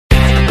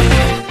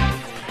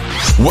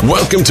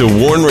Welcome to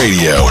Warn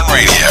Radio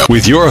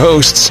with your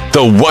hosts,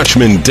 the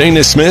Watchman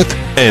Dana Smith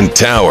and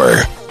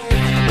Tower.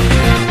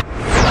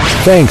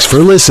 Thanks for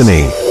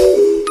listening.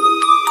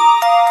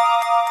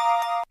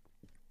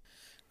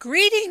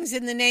 Greetings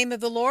in the name of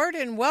the Lord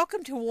and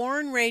welcome to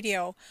Warn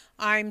Radio.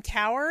 I'm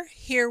Tower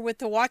here with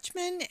the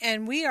Watchman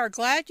and we are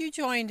glad you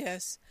joined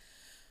us.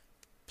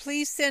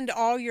 Please send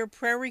all your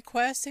prayer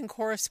requests and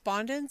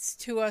correspondence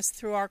to us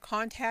through our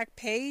contact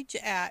page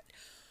at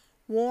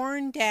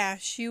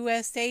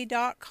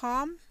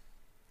warn-usa.com.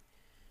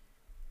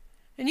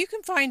 And you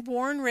can find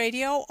Warn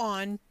Radio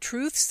on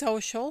Truth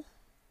Social,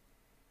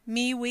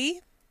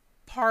 MeWe,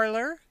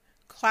 Parler,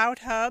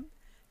 CloutHub,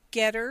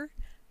 Getter,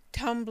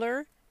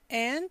 Tumblr,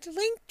 and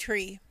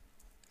Linktree.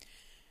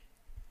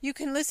 You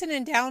can listen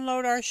and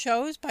download our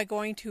shows by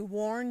going to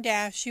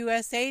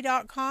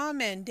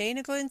warn-usa.com and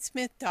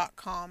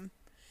danaglennsmith.com.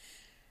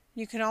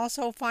 You can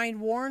also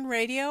find Warn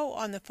Radio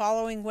on the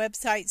following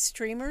website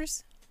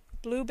streamers: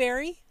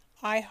 Blueberry,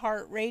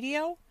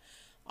 iHeartRadio,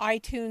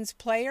 iTunes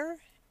Player,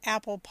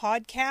 Apple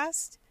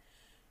Podcast,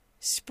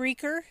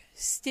 Spreaker,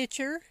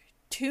 Stitcher,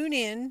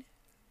 TuneIn,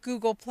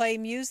 Google Play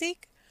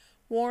Music,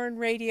 Warn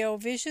Radio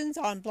Visions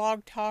on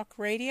Blog Talk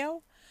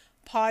Radio,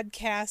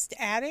 Podcast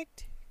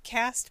Addict,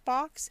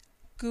 Castbox,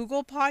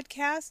 Google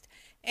Podcast,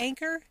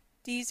 Anchor,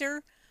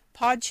 Deezer,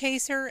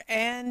 Podchaser,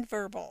 and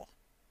Verbal.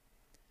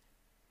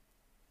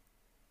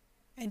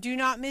 And do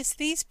not miss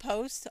these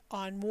posts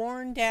on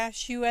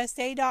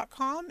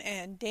warn-usa.com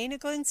and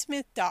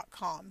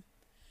danaglennsmith.com.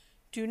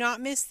 Do not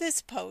miss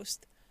this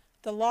post,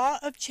 The Law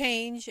of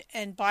Change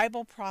and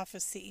Bible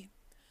Prophecy.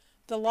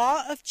 The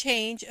law of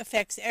change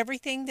affects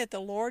everything that the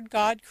Lord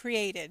God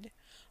created.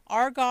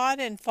 Our God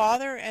and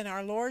Father and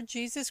our Lord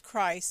Jesus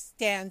Christ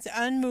stands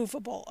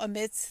unmovable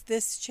amidst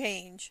this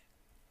change.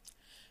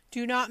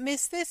 Do not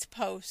miss this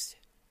post,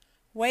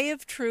 Way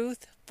of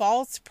Truth,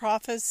 False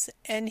Prophets,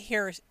 and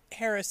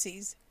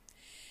Heresies.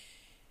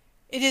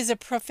 It is a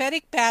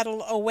prophetic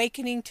battle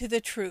awakening to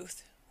the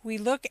truth. We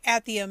look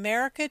at the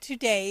America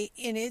today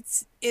in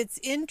it's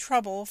in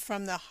trouble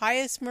from the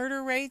highest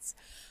murder rates,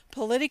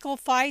 political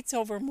fights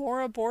over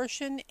more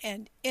abortion,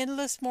 and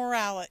endless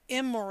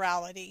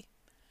immorality.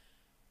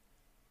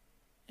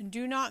 And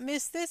do not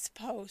miss this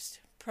post,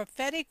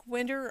 Prophetic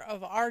Winter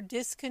of Our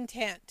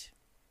Discontent.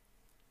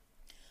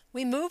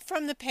 We move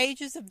from the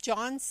pages of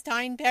John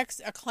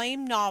Steinbeck's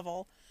acclaimed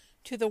novel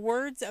to the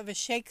words of a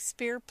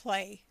Shakespeare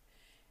play,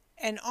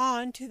 and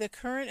on to the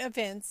current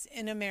events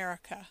in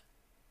America.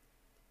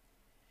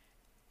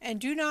 And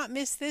do not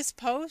miss this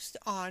post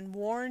on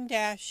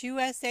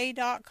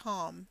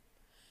warn-usa.com.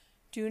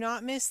 Do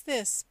not miss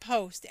this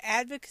post,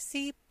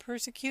 Advocacy,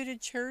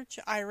 Persecuted Church,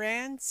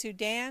 Iran,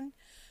 Sudan,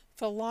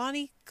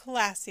 Fulani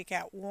Classic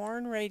at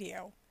Warn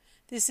Radio.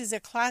 This is a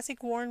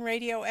classic Warn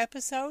Radio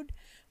episode.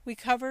 We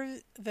cover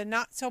the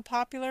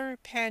not-so-popular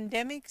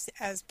pandemics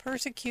as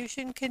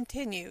persecution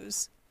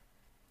continues.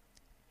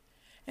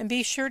 And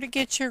be sure to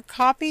get your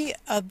copy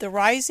of The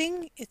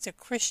Rising. It's a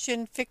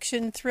Christian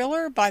fiction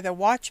thriller by the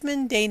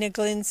Watchman Dana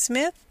Glenn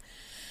Smith.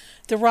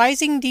 The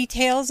Rising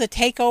details a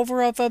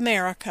takeover of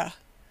America.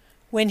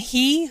 When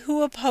he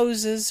who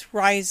opposes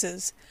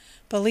rises,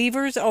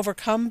 believers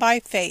overcome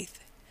by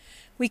faith.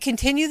 We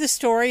continue the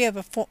story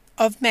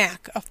of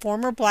Mac, a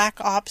former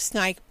Black Ops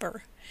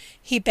sniper.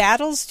 He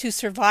battles to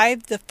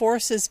survive the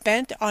forces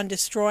bent on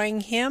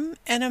destroying him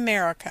and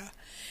America.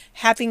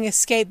 Having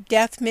escaped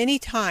death many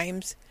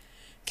times,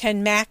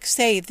 can Mac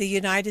save the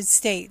United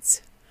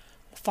States?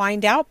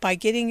 Find out by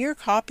getting your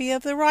copy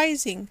of The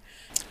Rising.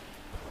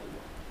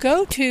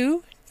 Go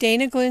to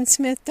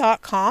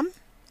danaglennsmith.com,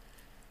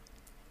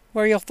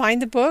 where you'll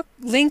find the book,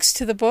 links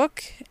to the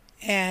book,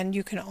 and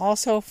you can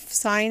also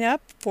sign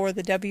up for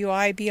the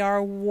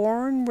WIBR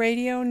Warn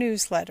Radio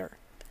newsletter.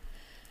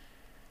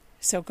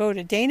 So go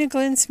to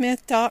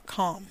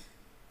danaglennsmith.com.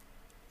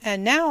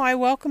 And now I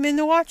welcome in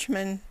the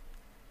Watchman.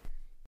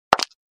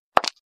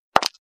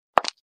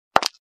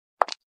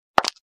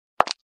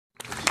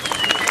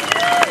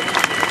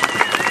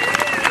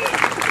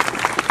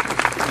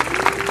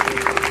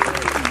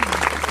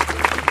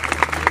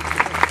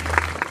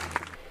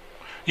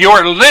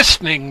 You're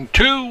listening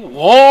to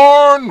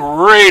Warn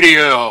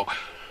Radio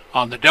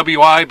on the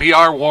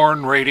WIBR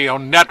Warn Radio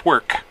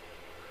Network.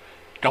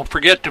 Don't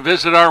forget to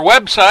visit our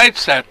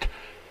websites at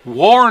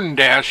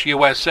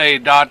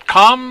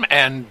warn-usa.com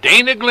and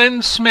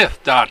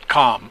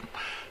danaglennsmith.com.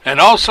 And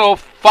also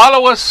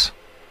follow us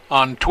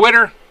on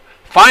Twitter,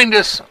 find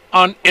us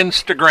on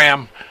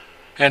Instagram,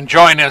 and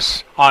join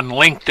us on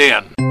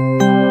LinkedIn.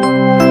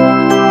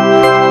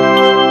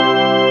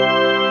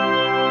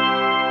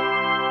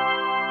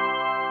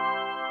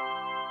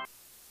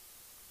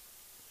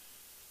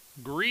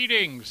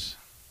 Greetings.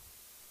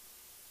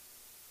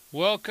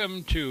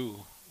 Welcome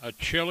to a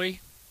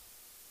chilly,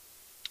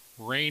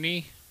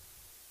 rainy,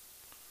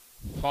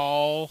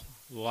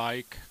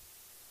 fall-like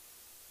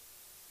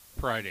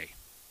Friday.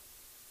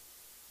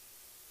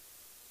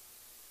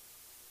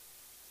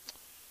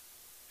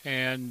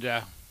 And,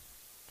 of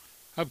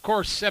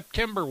course,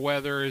 September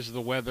weather is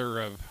the weather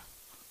of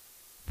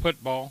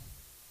football.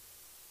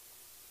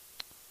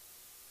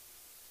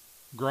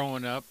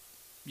 Growing up,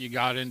 you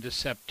got into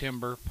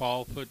September,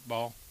 fall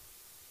football,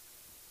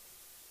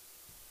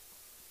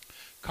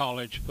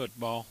 college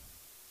football.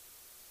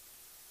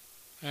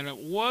 And it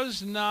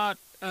was not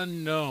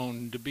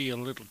unknown to be a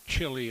little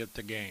chilly at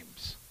the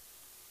games.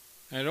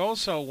 It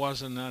also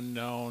wasn't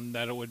unknown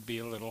that it would be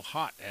a little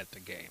hot at the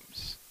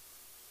games.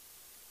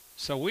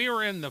 So we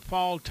were in the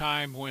fall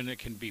time when it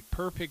can be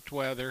perfect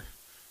weather,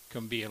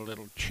 can be a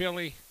little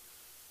chilly,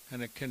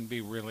 and it can be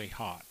really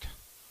hot.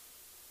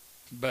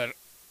 But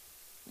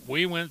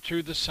we went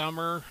through the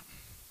summer,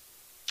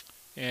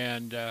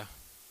 and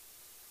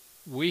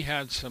we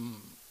had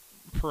some,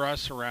 for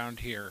us around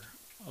here,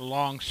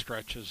 long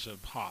stretches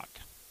of hot.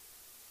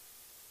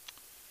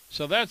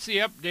 So that's the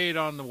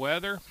update on the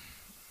weather.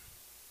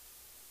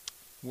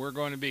 We're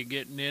going to be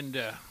getting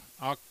into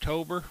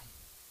October,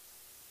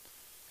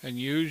 and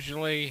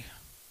usually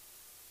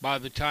by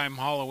the time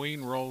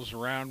Halloween rolls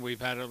around,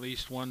 we've had at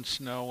least one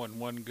snow and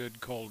one good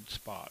cold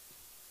spot.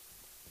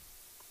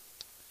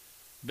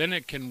 Then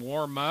it can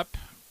warm up,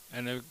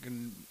 and it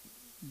can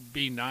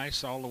be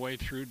nice all the way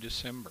through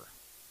December.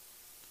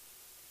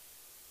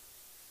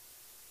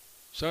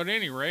 So at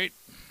any rate,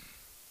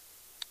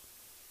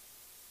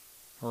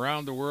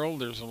 around the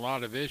world there's a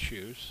lot of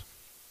issues.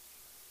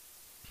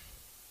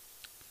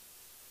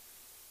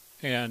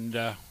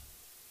 And,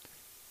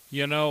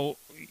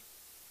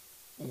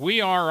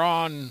 we are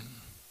on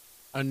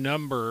a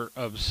number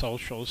of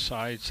social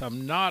sites.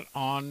 I'm not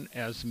on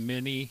as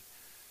many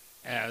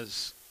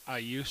as I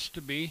used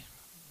to be,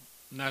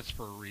 and that's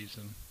for a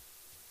reason.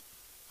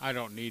 I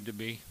don't need to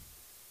be.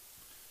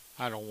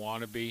 I don't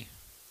want to be.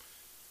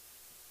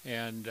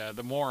 And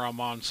the more I'm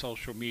on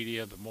social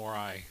media, the more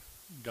I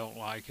don't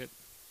like it.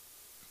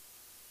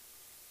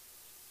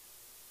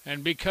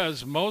 And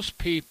because most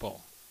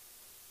people,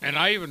 and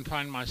I even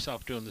find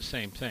myself doing the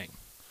same thing,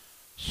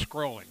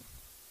 scrolling.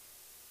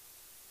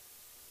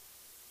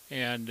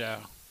 And,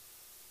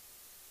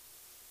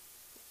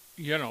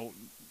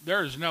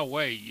 there's no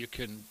way you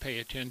can pay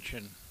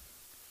attention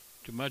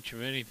to much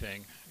of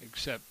anything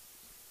except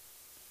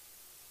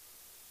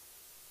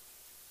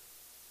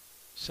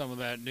some of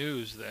that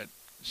news that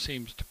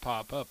seems to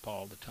pop up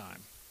all the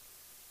time.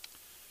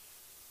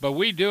 But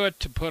we do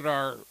it to put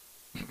our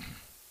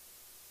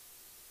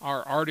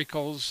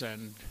articles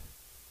and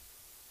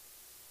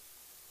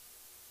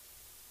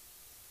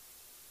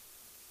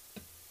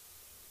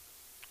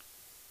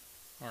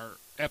our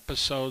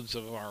episodes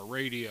of our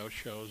radio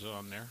shows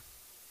on there.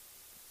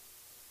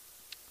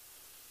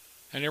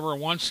 And every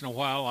once in a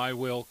while I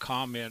will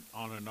comment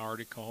on an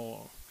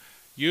article.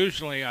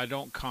 Usually I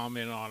don't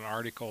comment on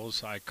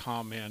articles. I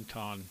comment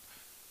on,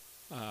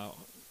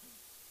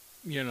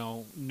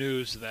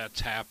 news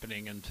that's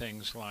happening and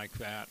things like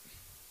that.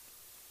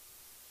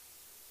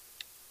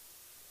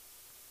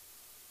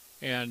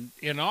 And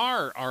in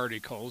our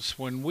articles,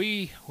 when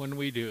we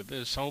do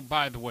this, oh,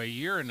 by the way,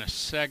 you're in a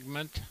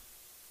segment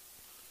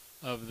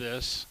of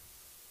this.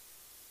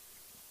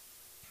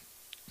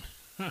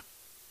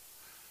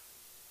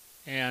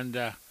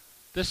 And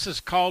this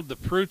is called the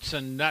Fruits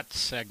and Nuts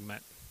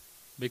segment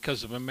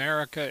because of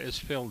America is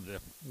filled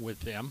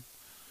with them.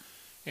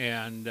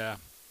 And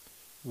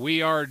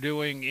we are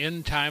doing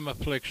Endtime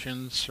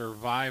Affliction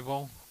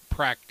Survival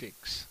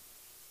Practices.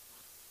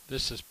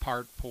 This is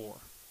part 4.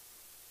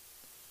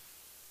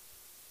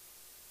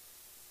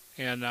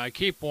 And I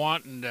keep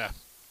wanting to,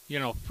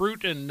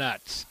 fruit and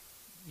nuts.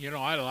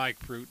 I like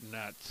fruit and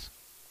nuts.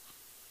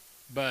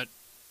 But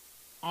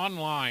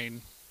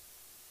online,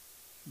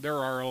 there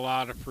are a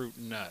lot of fruit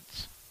and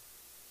nuts.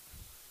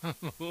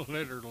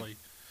 Literally.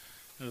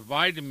 The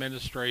Biden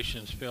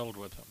administration is filled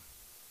with them.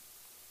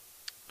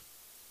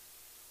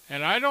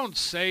 And I don't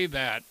say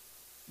that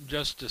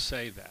just to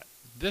say that.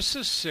 This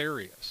is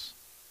serious.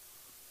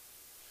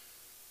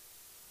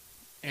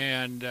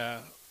 And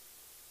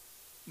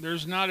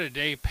there's not a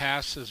day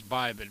passes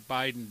by that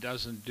Biden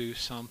doesn't do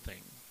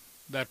something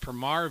that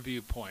from our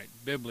viewpoint,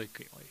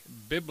 biblically,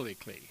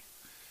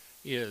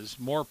 is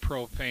more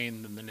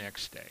profane than the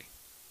next day.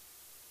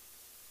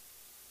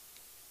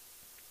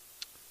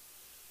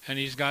 And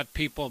he's got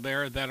people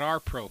there that are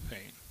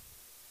profane.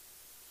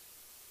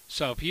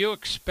 So if you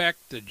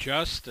expect the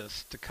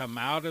justice to come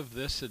out of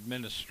this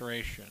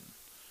administration,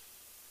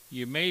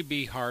 you may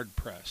be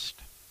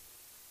hard-pressed.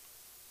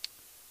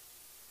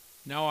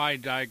 Now I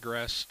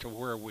digress to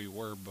where we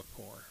were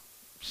before,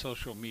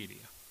 social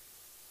media.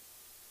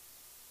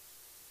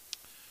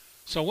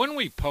 So when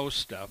we post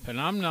stuff, and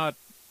I'm not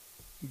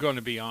going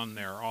to be on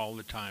there all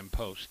the time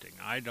posting.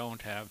 I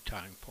don't have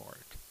time for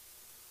it.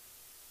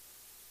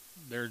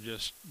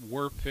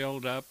 We're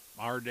filled up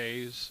our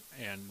days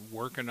and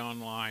working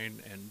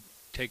online and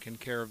taking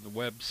care of the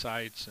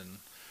websites and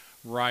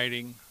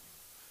writing.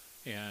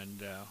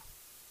 And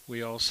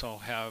we also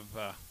have,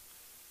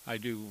 I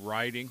do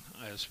writing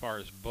as far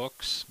as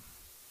books.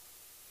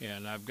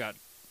 And I've got,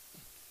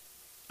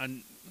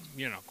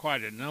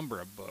 quite a number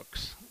of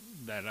books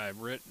that I've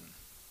written.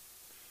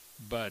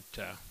 But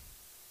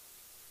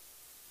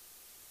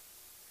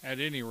at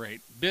any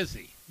rate,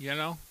 busy, you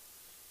know?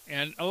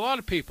 And a lot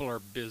of people are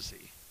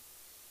busy.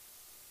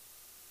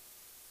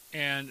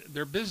 And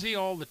they're busy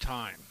all the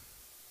time.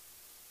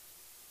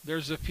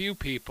 There's a few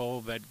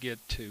people that get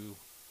to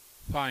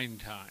find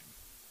time.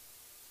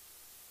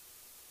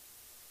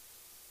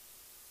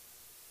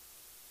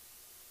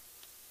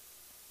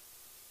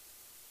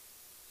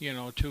 You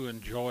know, to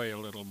enjoy a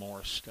little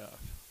more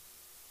stuff.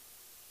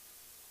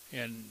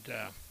 And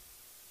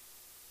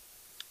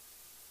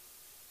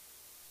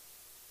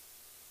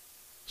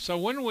so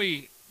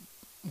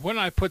when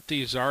I put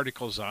these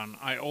articles on,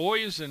 I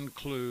always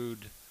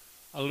include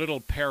a little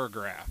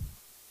paragraph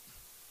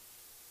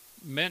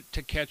meant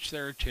to catch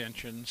their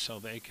attention so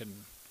they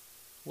can,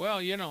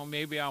 well, you know,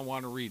 maybe I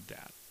want to read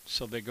that.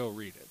 So they go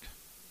read it.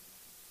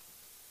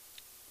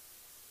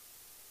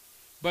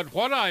 But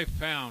what I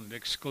found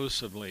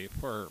exclusively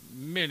for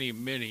many,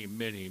 many,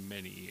 many,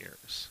 many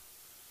years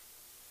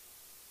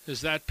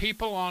is that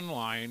people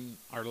online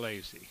are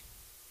lazy.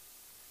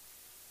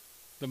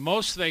 The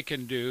most they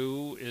can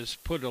do is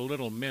put a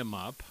little meme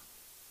up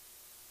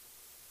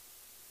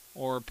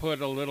or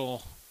put a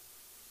little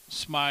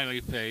smiley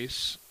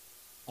face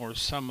or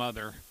some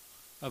other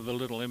of the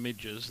little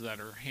images that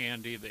are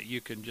handy that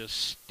you can just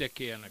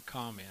stick in a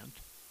comment.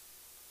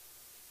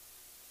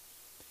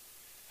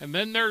 And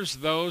then there's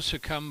those who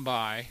come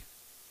by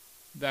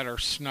that are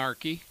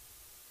snarky,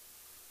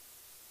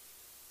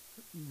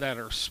 that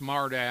are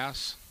smart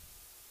ass,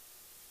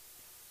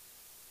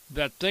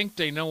 that think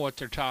they know what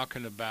they're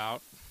talking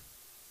about,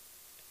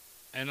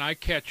 and I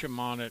catch them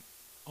on it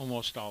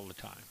almost all the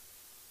time.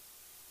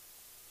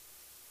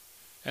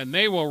 And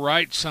they will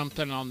write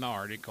something on the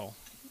article,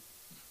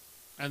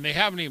 and they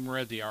haven't even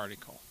read the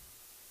article.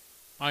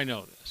 I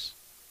know this.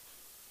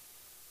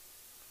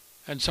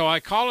 And so I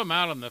call them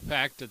out on the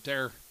fact that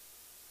they're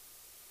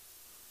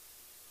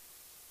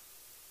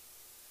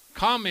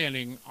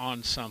commenting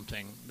on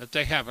something that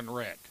they haven't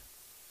read.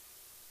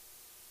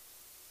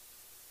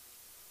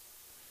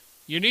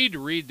 You need to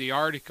read the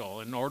article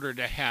in order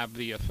to have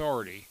the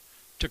authority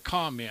to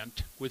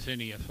comment with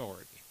any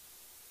authority.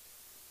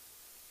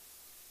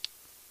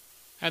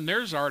 And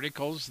there's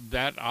articles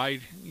that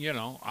I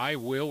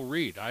will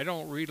read. I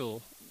don't read a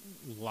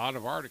lot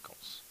of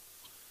articles,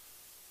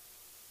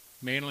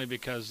 mainly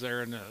because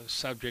they're in a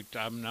subject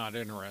I'm not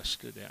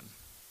interested in.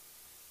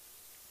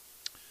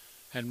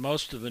 And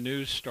most of the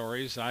news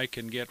stories, I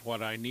can get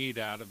what I need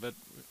out of it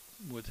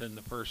within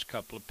the first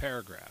couple of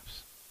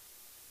paragraphs.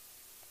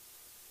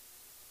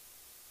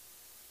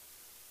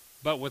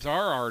 But with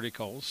our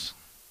articles,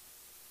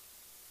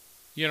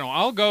 you know,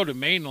 I'll go to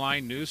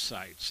mainline news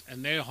sites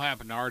and they'll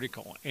have an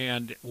article,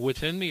 and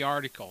within the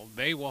article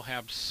they will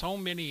have so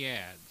many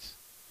ads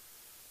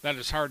that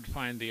it's hard to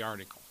find the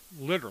article,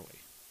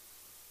 literally.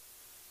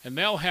 And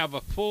they'll have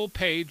a full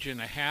page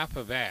and a half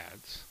of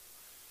ads,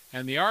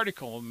 and the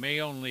article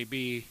may only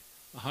be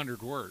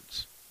 100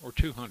 words or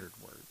 200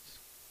 words.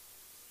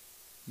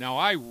 Now,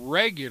 I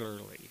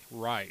regularly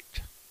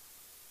write.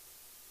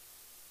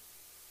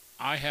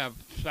 I have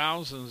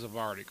thousands of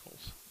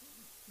articles,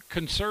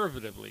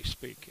 conservatively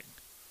speaking.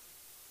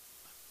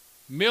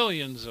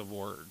 Millions of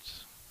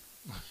words.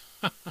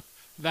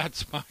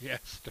 That's my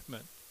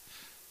estimate.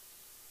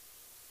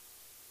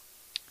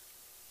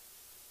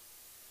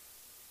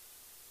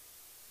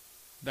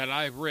 That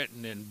I've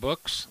written in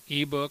books,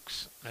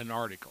 ebooks, and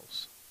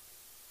articles.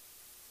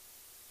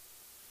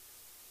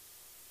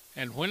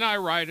 And when I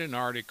write an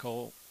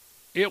article,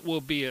 it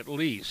will be at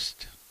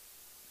least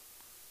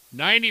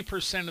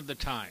 90% of the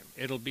time,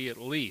 it'll be at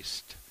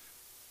least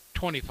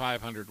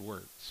 2,500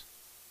 words.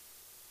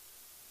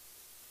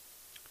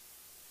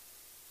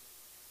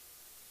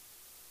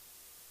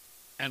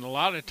 And a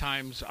lot of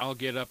times I'll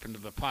get up into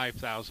the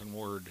 5,000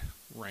 word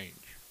range.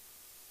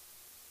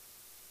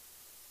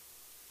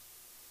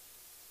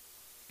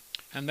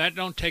 And that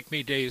don't take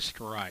me days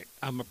to write.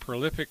 I'm a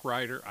prolific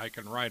writer. I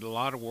can write a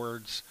lot of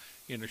words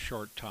in a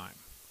short time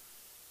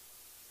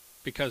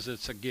because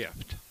it's a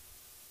gift.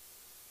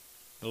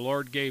 The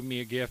Lord gave me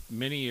a gift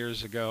many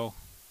years ago.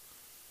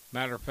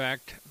 Matter of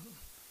fact,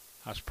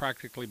 I was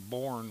practically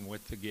born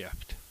with the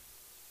gift.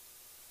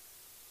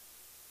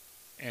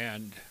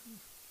 And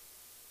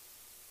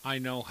I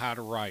know how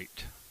to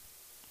write.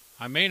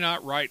 I may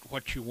not write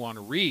what you want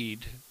to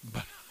read,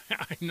 but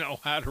I know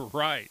how to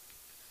write.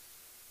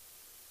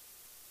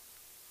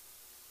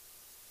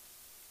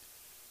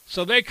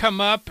 So they come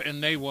up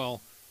and they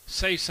will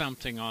say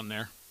something on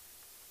there,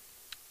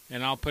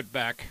 and I'll put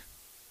back,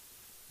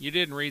 you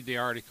didn't read the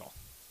article.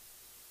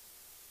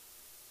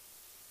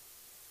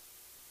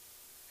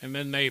 And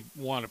then they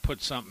want to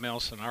put something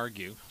else and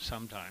argue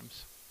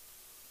sometimes.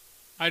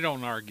 I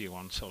don't argue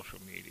on social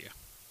media.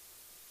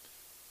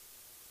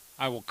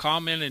 I will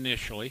comment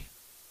initially,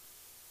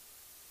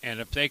 and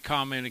if they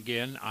comment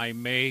again, I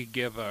may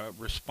give a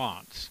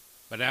response.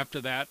 But after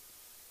that,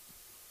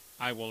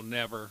 I will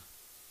never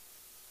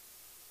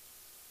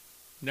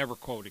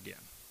quote again.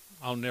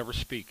 I'll never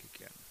speak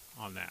again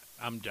on that.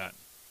 I'm done.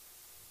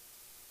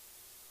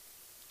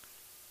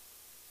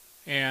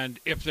 And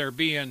if they're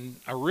being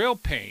a real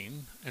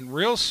pain and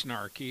real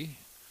snarky,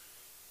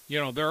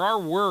 there are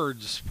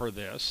words for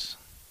this.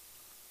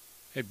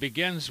 It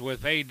begins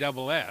with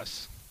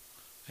ASS,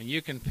 and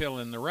you can fill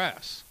in the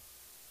rest.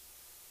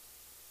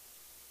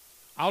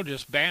 I'll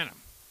just ban them.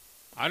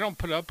 I don't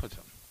put up with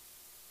them.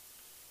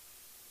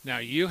 Now,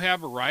 you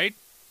have a right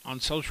on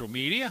social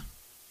media,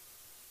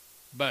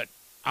 but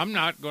I'm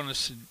not going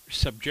to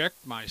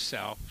subject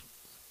myself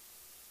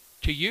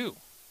to you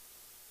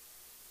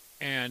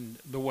and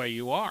the way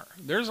you are.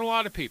 There's a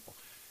lot of people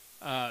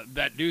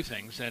that do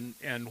things.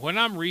 And when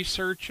I'm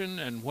researching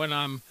and when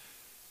I'm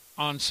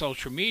on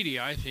social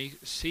media, I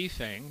see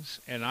things,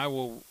 and I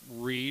will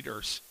read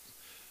or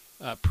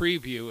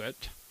preview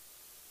it,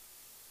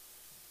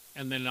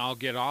 and then I'll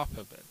get off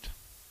of it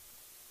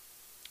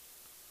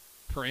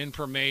for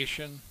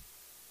information,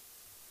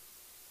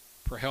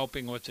 for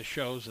helping with the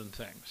shows and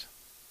things.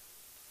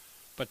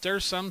 But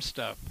there's some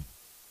stuff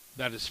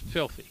that is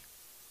filthy.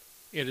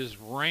 It is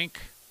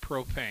rank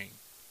profane.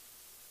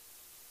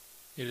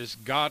 It is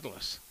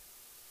godless.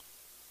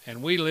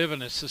 And we live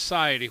in a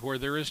society where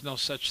there is no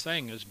such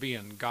thing as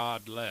being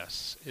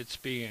godless. It's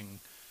being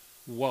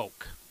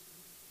woke.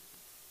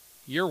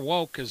 Your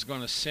woke is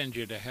going to send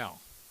you to hell.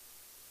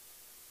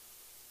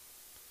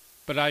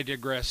 But I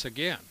digress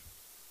again.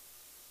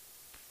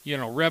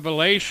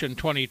 Revelation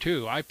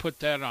 22, I put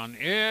that on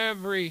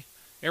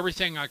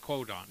everything I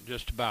quote on,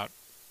 just about.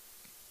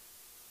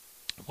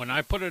 When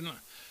I put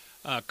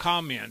a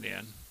comment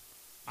in,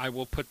 I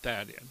will put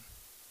that in.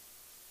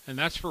 And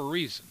that's for a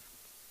reason.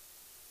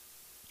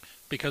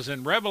 Because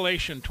in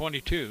Revelation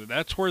 22,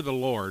 that's where the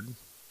Lord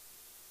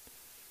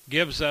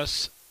gives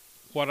us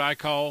what I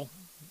call,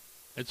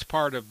 it's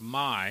part of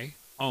my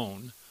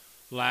own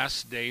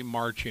last day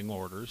marching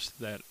orders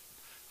that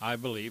I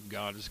believe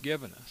God has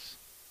given us.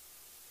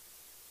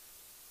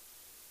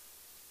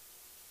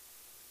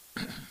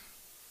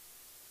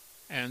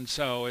 And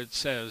so it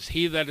says,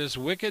 he that is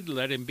wicked,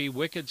 let him be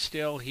wicked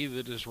still. He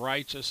that is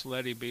righteous,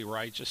 let him be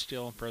righteous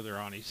still. And further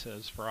on he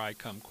says, for I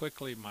come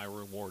quickly, my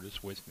reward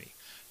is with me.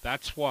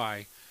 That's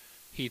why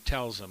he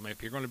tells them,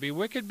 if you're going to be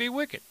wicked, be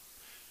wicked.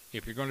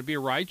 If you're going to be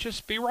righteous,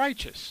 be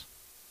righteous.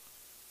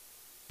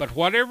 But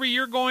whatever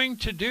you're going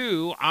to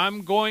do,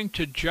 I'm going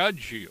to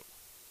judge you.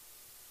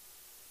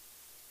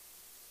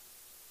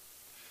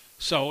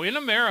 So in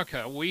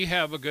America, we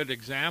have a good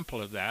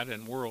example of that,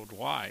 and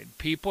worldwide.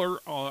 People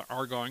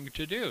are going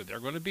to do. They're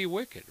going to be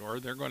wicked, or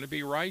they're going to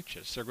be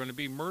righteous. They're going to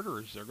be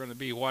murderers. They're going to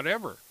be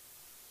whatever.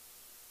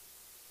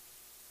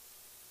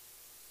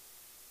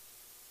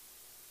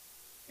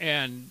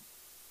 And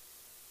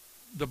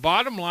the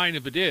bottom line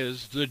of it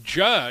is, the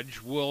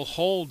judge will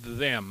hold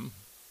them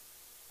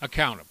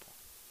accountable.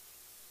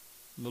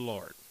 The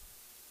Lord.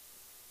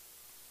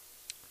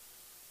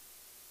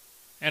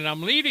 And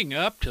I'm leading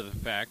up to the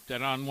fact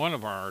that on one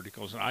of our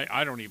articles, and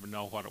I don't even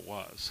know what it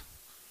was.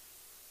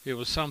 It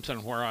was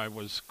something where I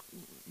was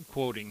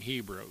quoting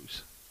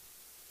Hebrews.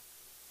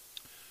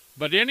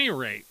 But at any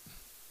rate,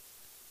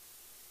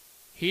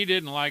 he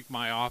didn't like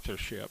my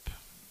authorship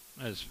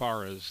as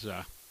far as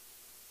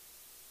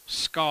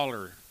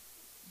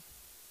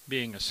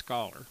being a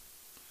scholar,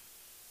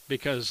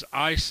 because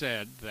I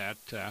said that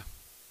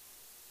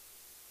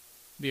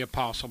the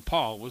Apostle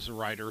Paul was the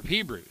writer of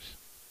Hebrews.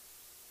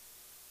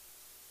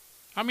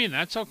 I mean,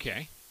 that's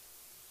okay.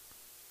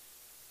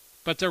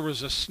 But there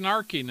was a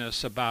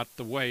snarkiness about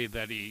the way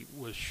that he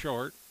was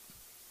short.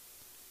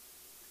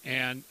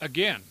 And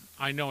again,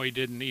 I know he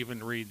didn't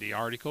even read the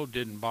article,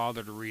 didn't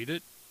bother to read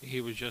it. He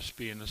was just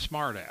being a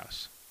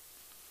smartass.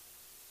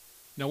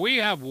 Now, we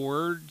have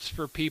words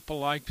for people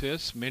like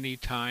this many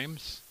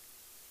times.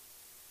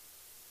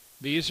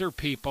 These are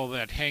people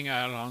that hang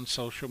out on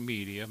social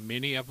media.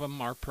 Many of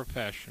them are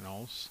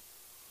professionals.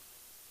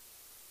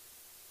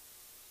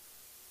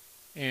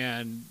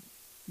 And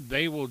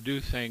they will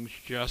do things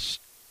just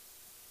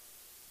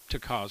to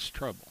cause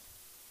trouble.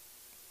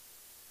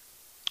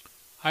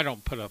 I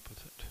don't put up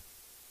with it.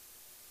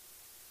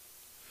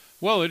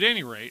 Well, at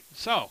any rate,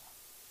 so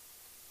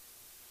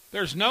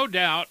there's no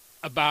doubt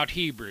about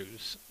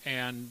Hebrews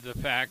and the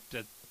fact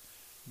that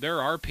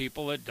there are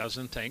people that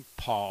doesn't think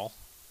Paul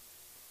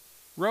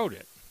wrote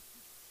it.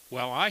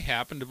 Well, I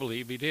happen to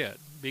believe he did,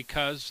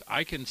 because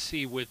I can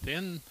see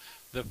within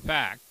the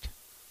fact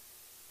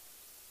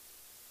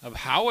of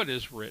how it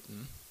is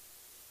written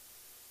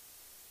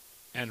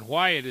and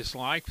why it is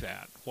like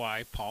that,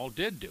 why Paul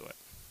did do it.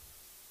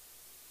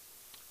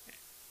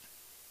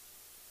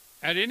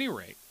 At any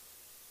rate,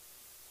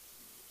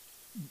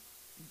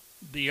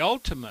 the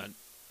ultimate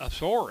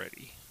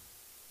authority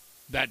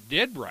that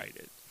did write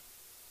it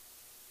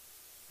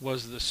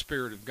was the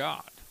Spirit of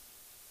God.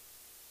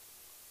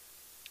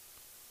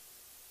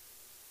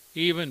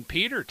 Even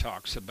Peter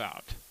talks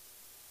about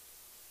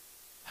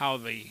how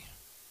the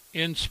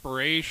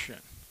inspiration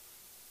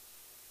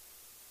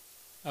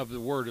of the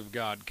Word of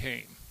God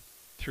came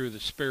through the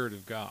Spirit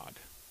of God.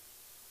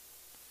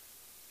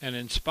 And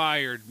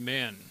inspired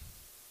men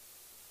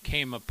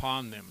came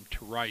upon them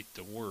to write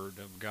the Word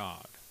of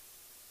God.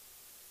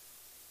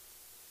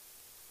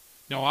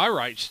 Now, I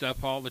write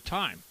stuff all the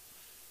time.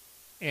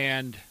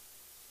 And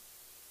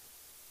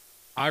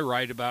I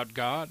write about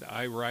God.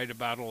 I write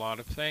about a lot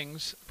of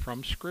things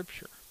from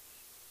Scripture.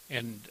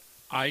 And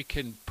I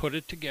can put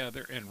it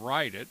together and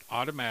write it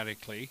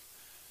automatically,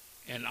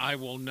 and I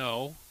will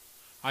know.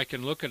 I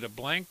can look at a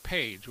blank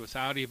page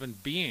without even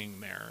being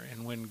there,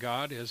 and when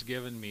God has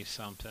given me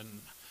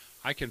something,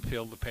 I can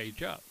fill the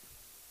page up.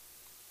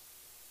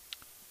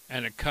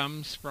 And it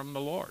comes from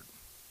the Lord.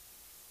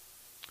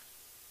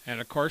 And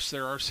of course,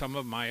 there are some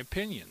of my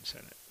opinions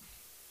in it.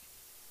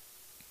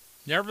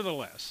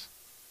 Nevertheless,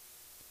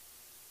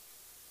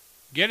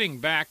 getting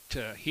back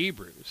to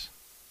Hebrews,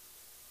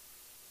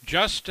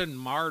 Justin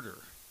Martyr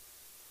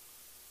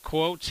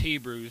quotes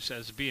Hebrews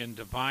as being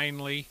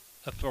divinely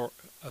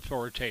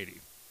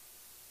authoritative.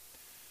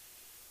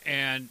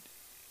 And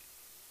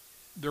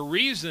the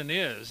reason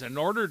is, in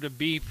order to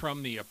be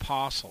from the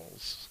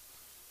apostles,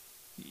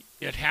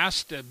 it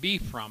has to be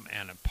from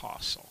an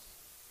apostle.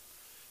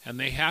 And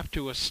they have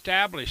to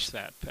establish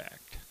that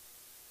fact.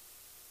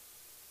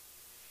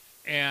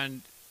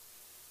 And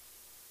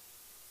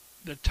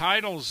the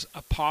titles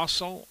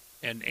apostle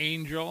and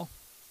angel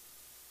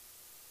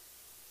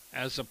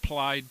as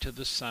applied to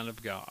the Son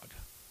of God.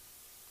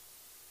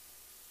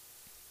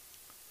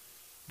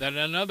 That,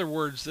 in other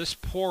words, this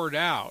poured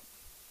out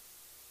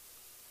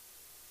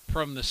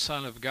from the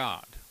Son of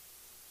God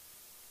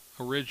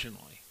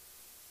originally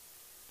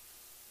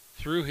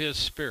through his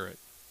Spirit.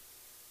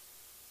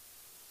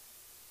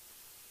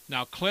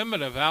 Now,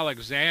 Clement of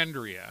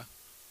Alexandria,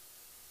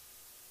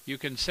 you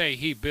can say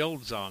he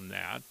builds on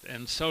that,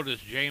 and so does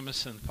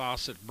Jameson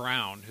Fawcett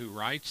Brown, who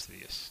writes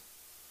this.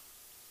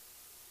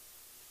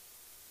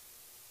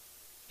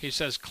 He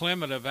says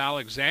Clement of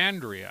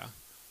Alexandria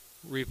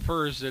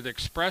refers it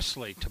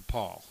expressly to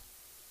Paul.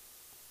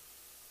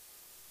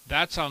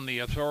 That's on the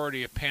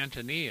authority of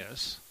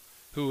Pantanius,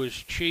 who was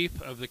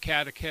chief of the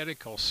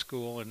catechetical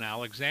school in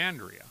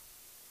Alexandria.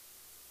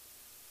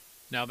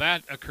 Now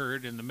that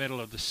occurred in the middle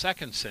of the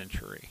 2nd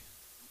century.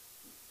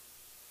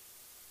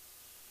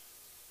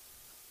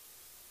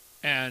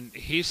 And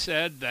he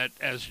said that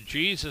as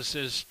Jesus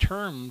is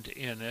termed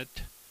in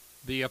it,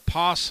 the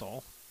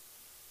apostle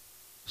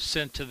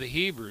sent to the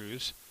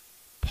Hebrews,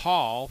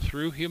 Paul,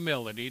 through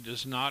humility,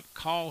 does not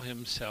call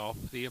himself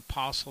the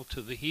apostle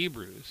to the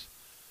Hebrews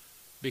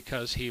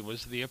because he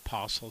was the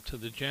apostle to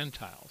the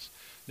Gentiles.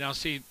 Now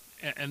see,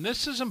 and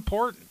this is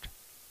important.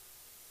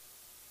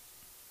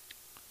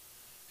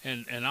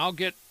 And I'll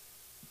get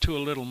to a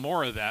little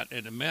more of that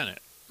in a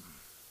minute.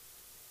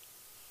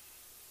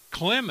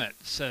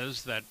 Clement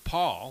says that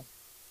Paul,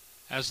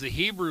 as the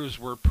Hebrews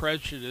were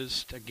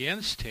prejudiced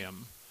against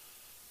him,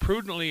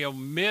 prudently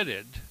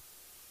omitted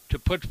to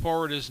put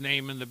forward his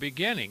name in the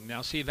beginning.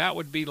 Now see, that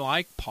would be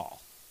like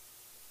Paul.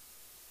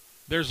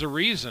 There's a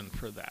reason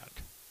for that.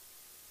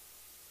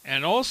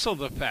 And also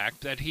the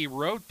fact that he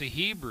wrote the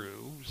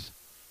Hebrews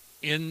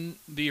in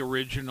the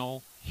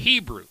original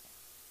Hebrew.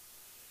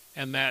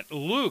 And that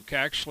Luke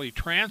actually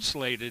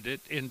translated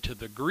it into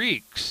the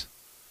Greeks,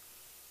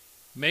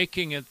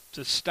 making it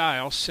the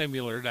style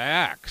similar to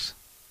Acts.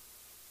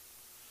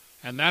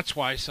 And that's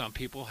why some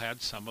people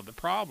had some of the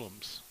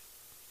problems.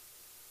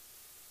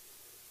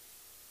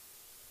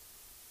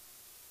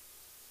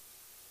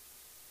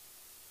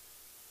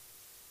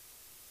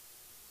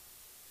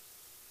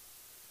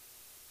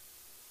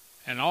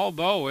 And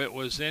although it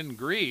was in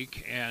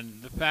Greek,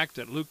 and the fact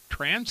that Luke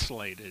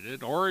translated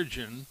it,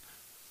 Origen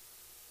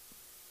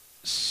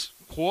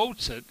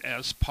quotes it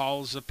as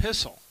Paul's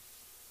epistle.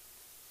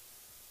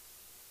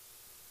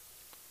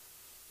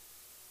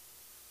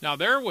 Now,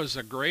 there was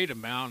a great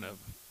amount of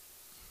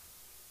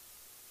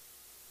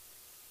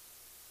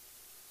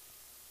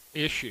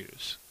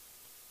issues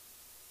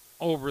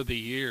over the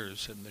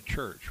years in the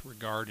church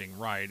regarding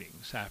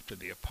writings after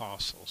the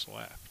apostles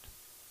left.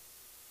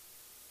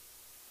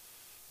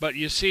 But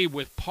you see,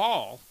 with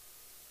Paul,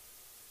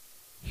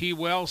 he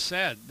well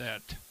said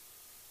that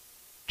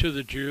to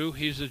the Jew,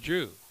 he's a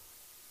Jew.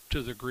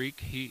 To the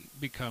Greek, he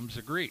becomes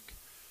a Greek.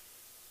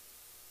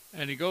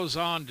 And he goes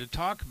on to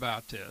talk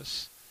about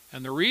this.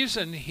 And the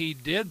reason he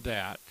did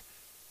that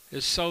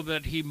is so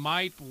that he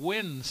might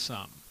win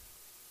some.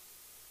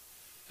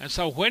 And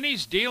so when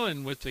he's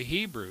dealing with the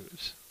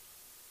Hebrews,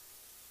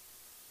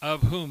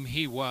 of whom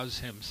he was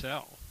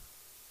himself,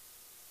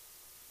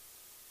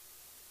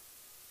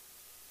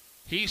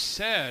 he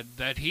said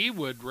that he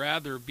would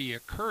rather be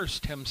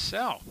accursed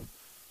himself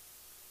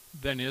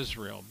than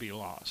Israel be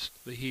lost,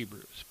 the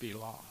Hebrews be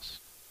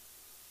lost.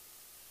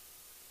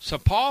 So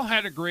Paul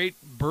had a great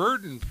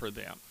burden for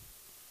them.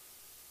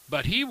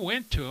 But he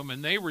went to them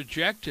and they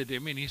rejected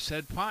him, and he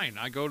said, fine,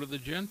 I go to the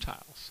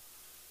Gentiles.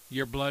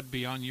 Your blood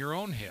be on your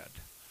own head.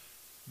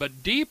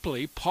 But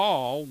deeply,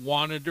 Paul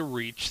wanted to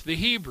reach the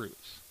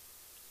Hebrews.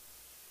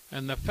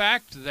 And the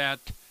fact that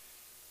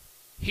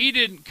he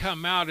didn't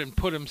come out and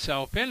put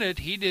himself in it,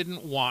 he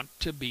didn't want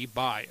to be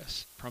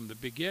biased from the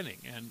beginning.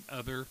 And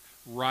other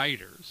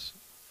writers,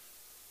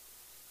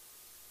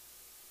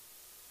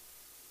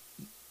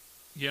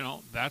 you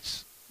know,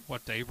 that's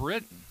what they've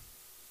written.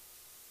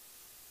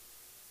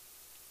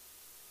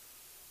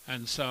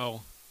 And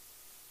so,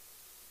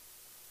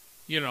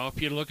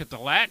 if you look at the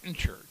Latin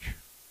church,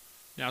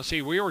 now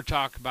see, we were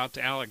talking about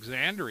the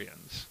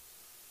Alexandrians,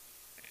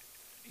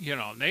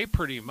 they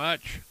pretty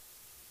much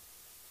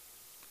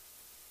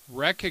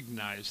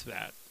recognized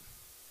that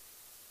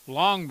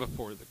long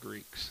before the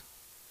Greeks.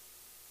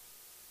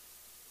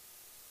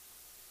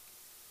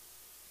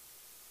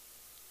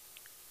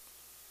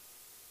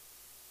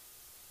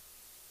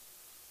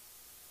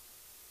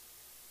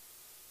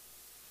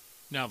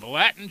 Now, the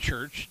Latin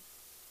church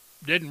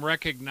didn't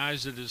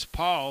recognize it as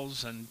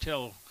Paul's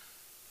until,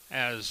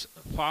 as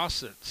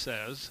Fawcett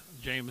says,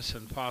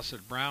 Jameson,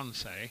 Fawcett, Brown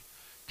say,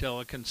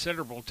 till a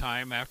considerable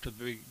time after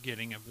the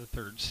beginning of the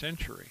 3rd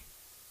century.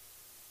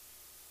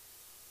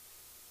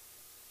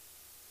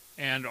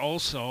 And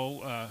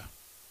also,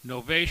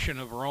 Novatian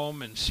of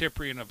Rome and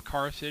Cyprian of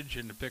Carthage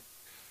and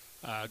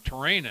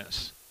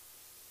Tyrannus,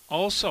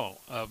 also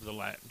of the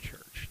Latin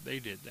church. They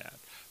did that.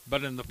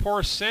 But in the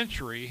 4th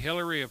century,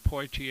 Hilary of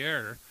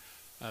Poitiers,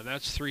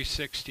 that's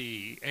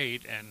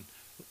 368,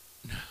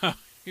 and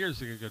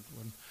here's a good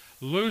one,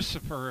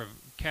 Lucifer of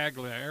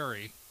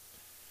Cagliari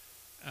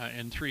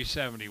in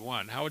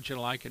 371. How would you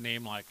like a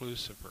name like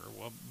Lucifer?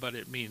 Well, but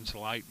it means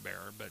light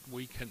bearer, but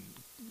we can,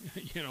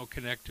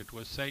 connect it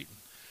with Satan.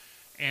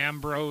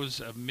 Ambrose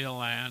of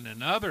Milan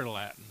and other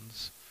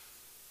Latins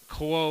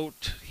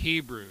quote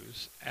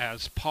Hebrews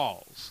as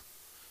Paul's.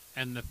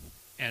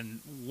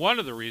 And one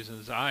of the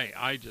reasons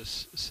I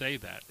just say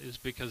that is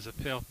because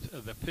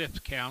the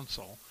fifth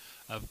council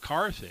of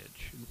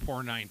Carthage in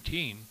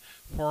 419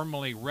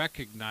 formally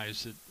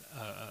recognized it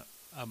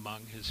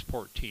among his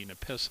 14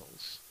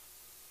 epistles.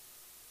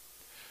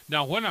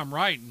 Now, when I'm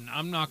writing,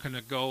 I'm not going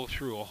to go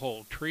through a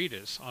whole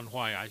treatise on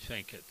why I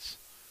think it's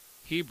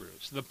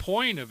Hebrews. The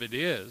point of it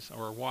is,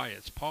 or why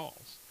it's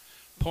Paul's,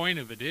 point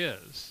of it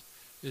is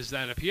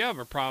that if you have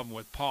a problem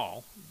with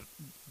Paul,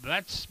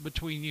 that's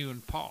between you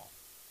and Paul.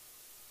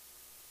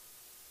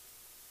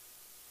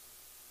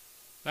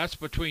 That's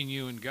between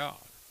you and God.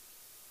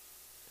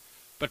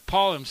 But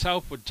Paul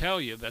himself would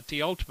tell you that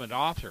the ultimate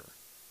author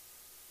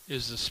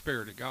is the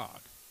Spirit of God.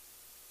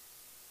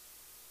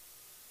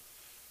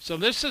 So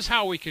this is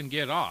how we can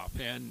get off.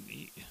 And,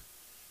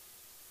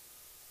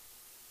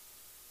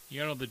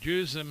 the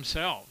Jews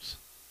themselves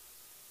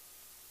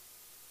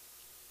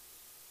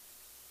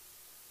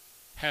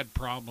had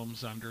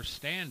problems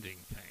understanding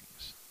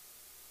things.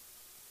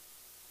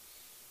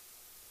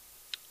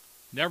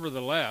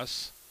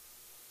 Nevertheless,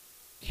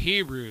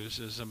 Hebrews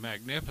is a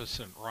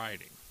magnificent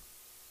writing.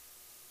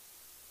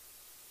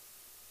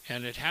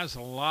 And it has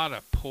a lot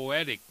of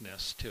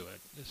poeticness to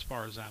it, as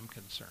far as I'm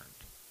concerned.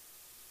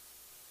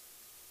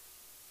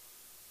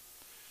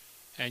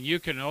 And you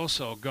can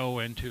also go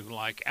into,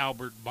 like,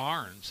 Albert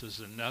Barnes is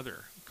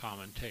another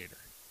commentator.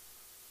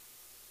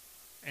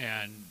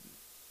 And,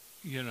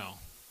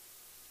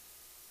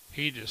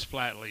 he just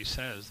flatly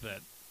says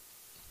that,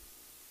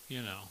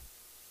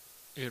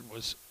 it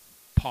was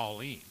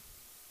Pauline.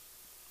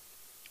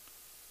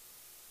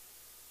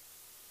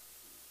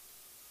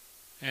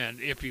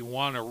 And if you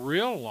want a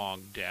real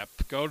long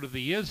depth, go to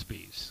the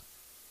Isbies.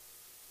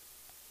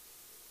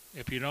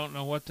 If you don't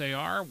know what they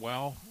are,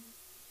 well,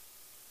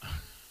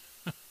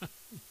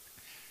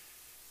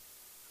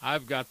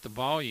 I've got the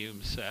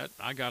volume set.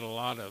 I got a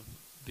lot of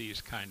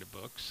these kind of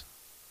books.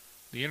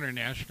 The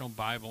International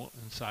Bible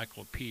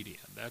Encyclopedia.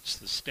 That's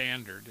the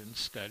standard in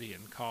study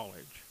in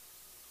college.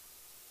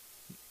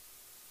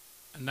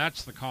 And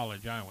that's the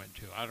college I went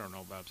to. I don't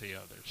know about the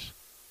others.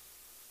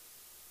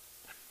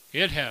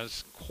 It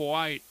has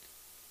quite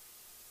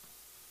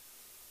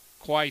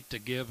the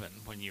given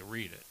when you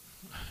read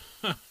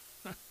it.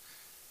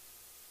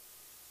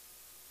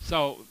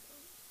 So,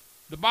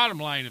 the bottom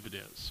line of it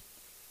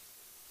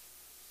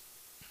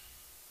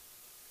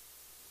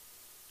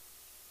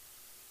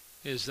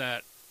is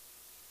that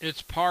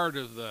it's part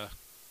of the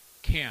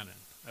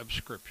canon of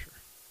Scripture.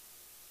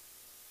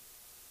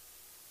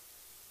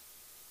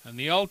 And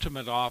the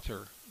ultimate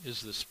author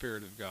is the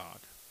Spirit of God,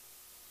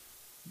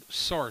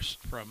 sourced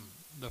from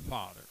the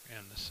Father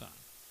and the Son.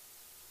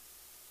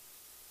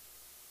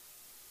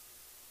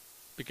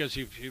 Because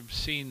if you've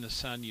seen the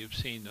Son, you've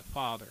seen the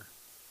Father,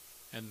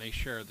 and they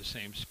share the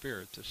same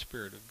Spirit, the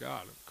Spirit of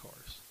God, of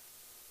course.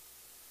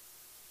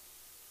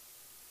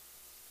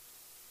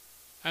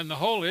 And the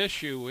whole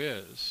issue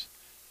is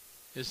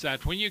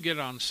that when you get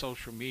on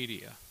social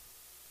media,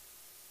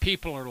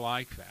 people are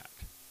like that.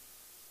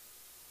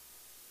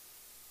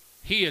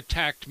 He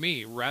attacked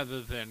me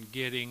rather than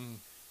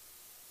getting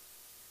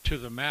to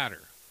the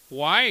matter.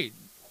 Why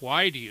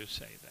do you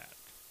say that?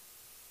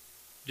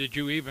 Did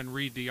you even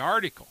read the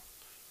article?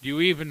 Do you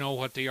even know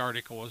what the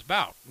article was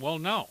about? Well,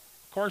 no,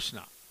 of course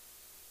not.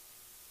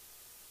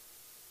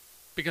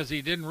 Because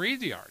he didn't read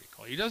the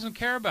article. He doesn't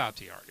care about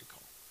the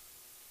article.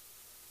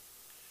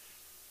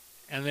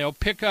 And they'll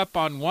pick up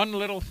on one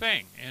little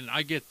thing. And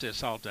I get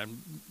this all the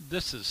time.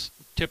 This is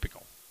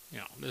typical.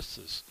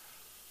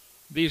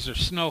 These are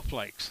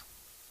snowflakes.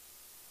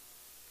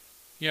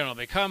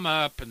 They come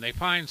up and they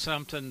find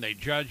something, they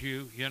judge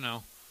you,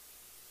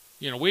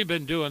 We've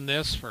been doing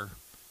this for,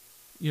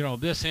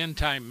 this end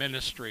time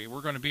ministry.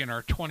 We're going to be in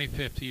our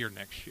 25th year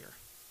next year.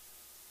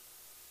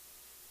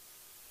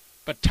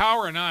 But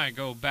Tower and I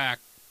go back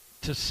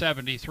to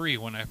 73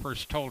 when I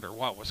first told her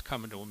what was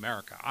coming to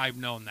America. I've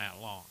known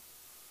that long.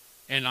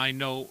 And I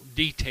know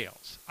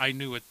details. I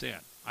knew it then.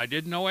 I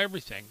didn't know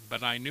everything,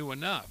 but I knew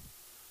enough.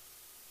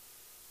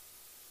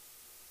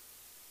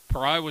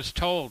 For I was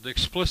told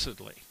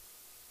explicitly,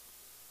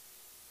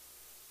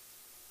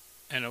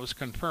 and it was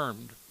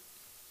confirmed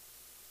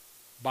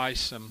by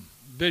some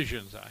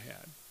visions I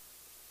had.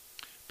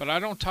 But I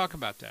don't talk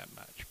about that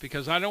much,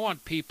 because I don't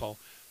want people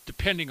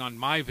depending on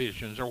my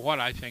visions or what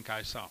I think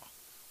I saw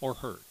or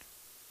heard.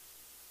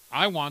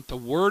 I want the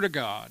Word of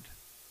God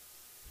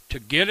to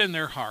get in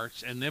their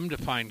hearts and them to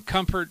find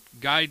comfort,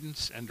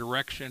 guidance, and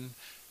direction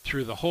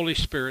through the Holy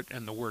Spirit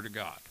and the Word of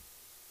God.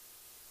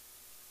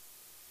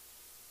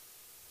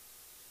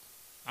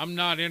 I'm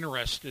not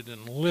interested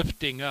in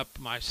lifting up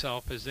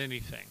myself as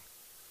anything.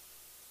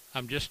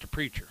 I'm just a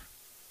preacher.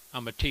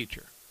 I'm a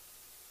teacher.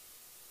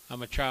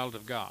 I'm a child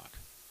of God.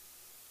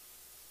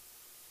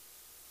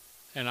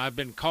 And I've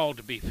been called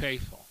to be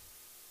faithful.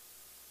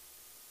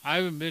 I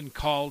haven't been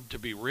called to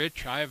be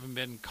rich. I haven't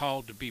been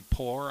called to be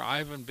poor. I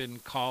haven't been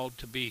called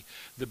to be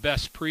the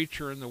best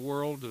preacher in the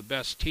world, the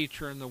best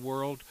teacher in the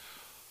world,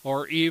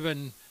 or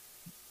even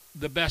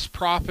the best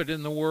prophet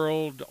in the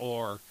world,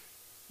 or,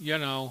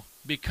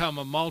 become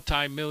a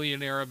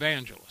multi-millionaire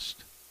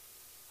evangelist.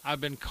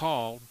 I've been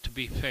called to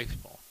be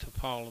faithful, to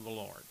follow the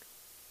Lord.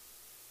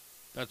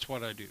 That's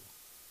what I do.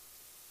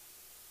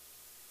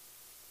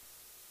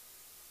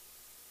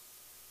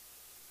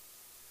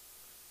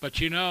 But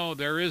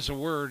there is a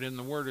word in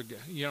the Word of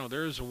God.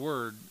 There is a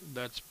word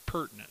that's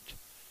pertinent.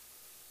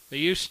 They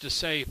used to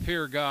say,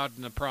 fear God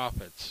and the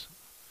prophets.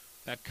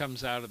 That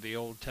comes out of the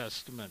Old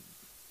Testament.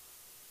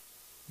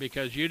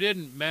 Because you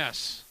didn't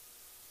mess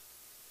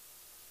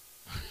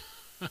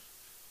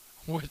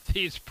with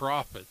these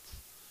prophets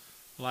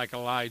like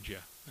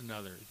Elijah and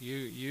others.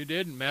 You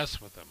didn't mess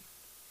with them.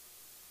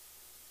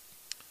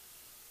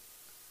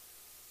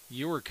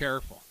 You were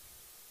careful.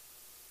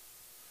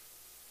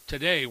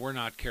 Today, we're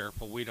not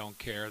careful. We don't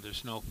care.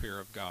 There's no fear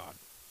of God.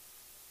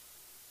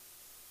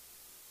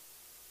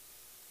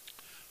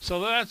 So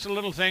that's a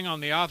little thing on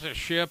the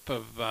authorship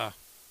of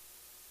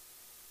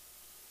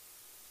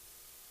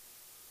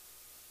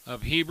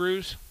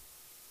Hebrews.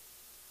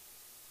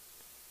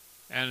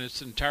 And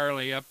it's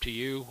entirely up to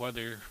you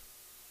whether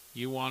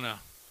you want to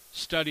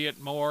study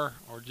it more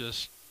or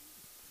just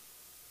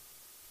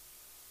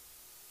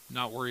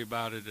not worry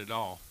about it at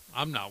all.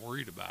 I'm not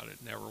worried about it.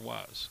 Never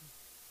was.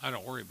 I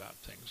don't worry about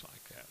things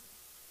like that.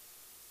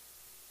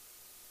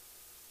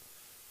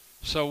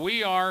 So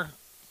we are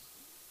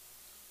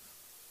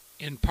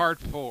in part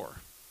 4.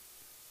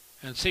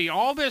 And see,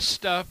 all this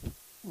stuff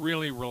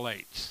really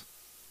relates.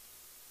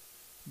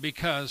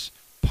 Because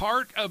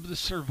part of the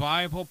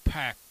survival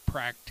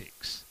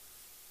practice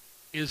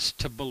is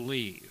to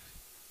believe.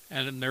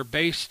 And they're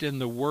based in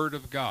the Word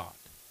of God.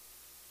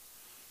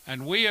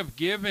 And we have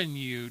given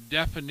you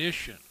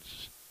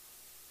definitions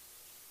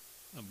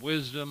of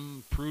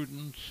wisdom,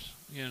 prudence,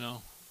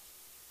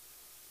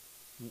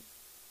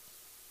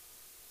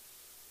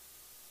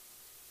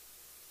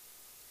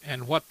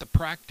 and what the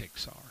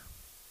practices are.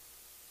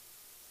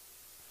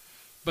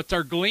 But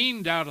they're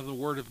gleaned out of the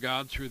Word of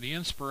God through the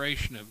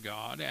inspiration of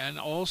God, and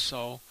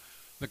also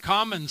the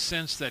common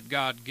sense that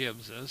God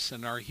gives us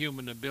and our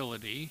human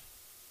ability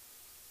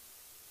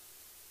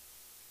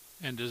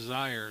and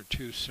desire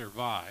to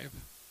survive,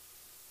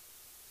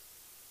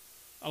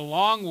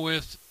 along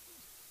with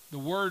the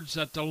words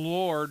that the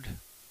Lord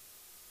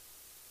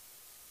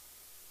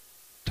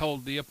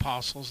told the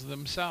apostles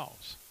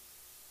themselves.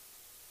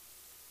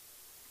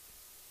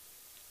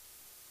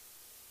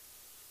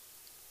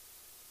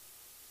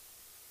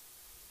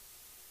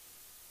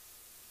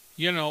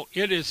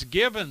 It is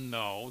given,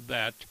 though,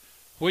 that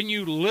when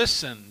you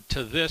listen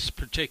to this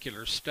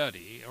particular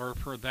study, or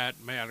for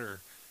that matter,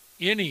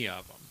 any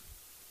of them,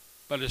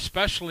 but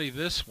especially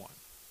this one,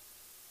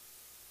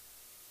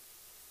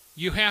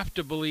 you have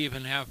to believe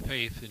and have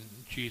faith in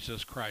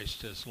Jesus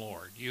Christ as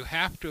Lord. You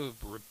have to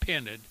have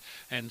repented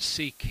and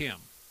seek Him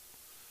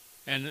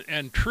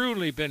and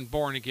truly been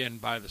born again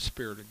by the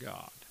Spirit of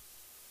God.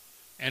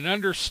 And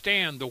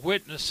understand the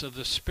witness of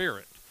the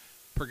Spirit.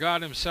 For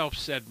God Himself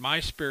said, my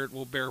Spirit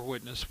will bear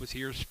witness with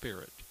your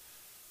spirit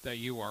that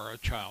you are a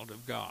child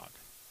of God.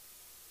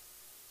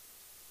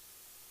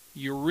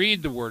 You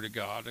read the Word of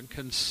God and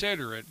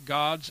consider it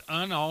God's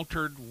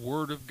unaltered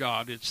Word of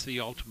God. It's the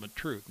ultimate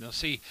truth. Now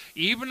see,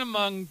 even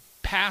among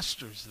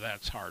pastors,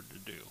 that's hard to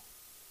do.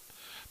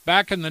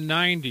 Back in the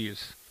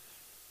 90s,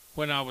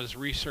 when I was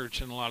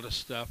researching a lot of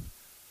stuff,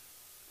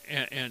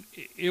 and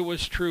it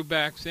was true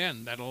back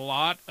then that a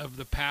lot of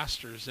the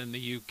pastors in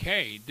the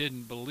UK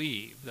didn't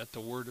believe that the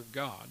Word of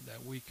God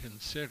that we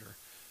consider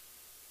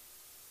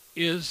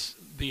is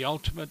the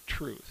ultimate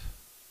truth.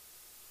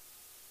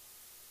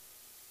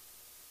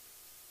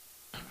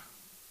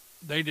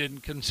 They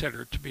didn't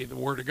consider it to be the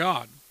Word of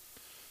God.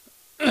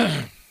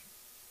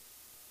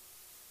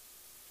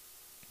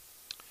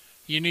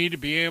 You need to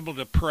be able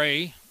to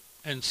pray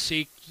and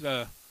seek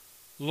the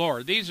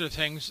Lord. These are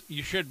things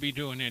you should be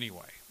doing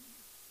anyway.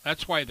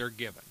 That's why they're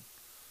given.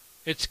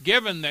 It's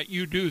given that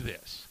you do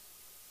this.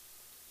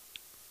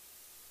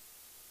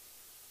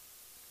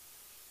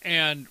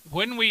 And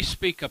when we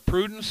speak of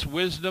prudence,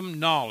 wisdom,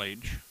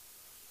 knowledge,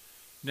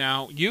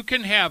 now you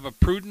can have a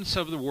prudence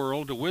of the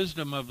world, a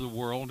wisdom of the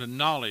world, and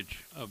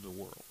knowledge of the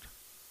world.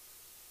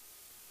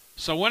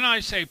 So when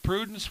I say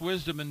prudence,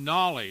 wisdom, and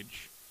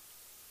knowledge,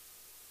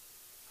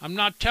 I'm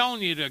not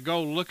telling you to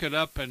go look it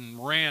up in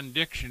Rand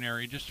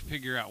Dictionary just to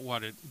figure out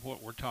what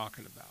we're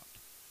talking about.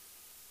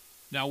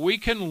 Now, we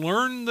can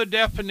learn the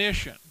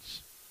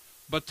definitions,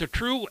 but the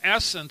true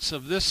essence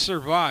of this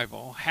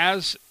survival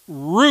has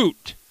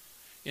root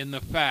in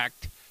the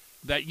fact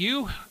that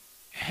you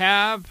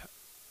have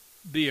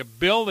the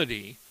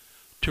ability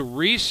to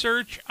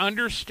research,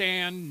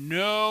 understand,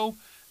 know,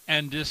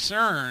 and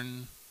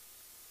discern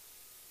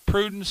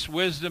prudence,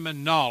 wisdom,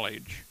 and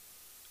knowledge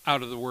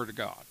out of the Word of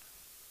God.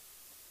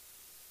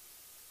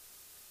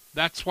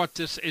 That's what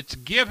it's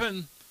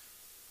given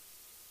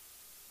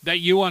that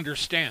you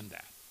understand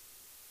that.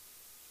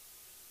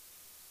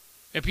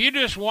 If you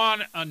just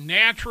want a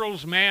natural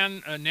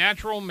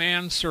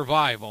man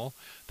survival,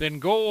 then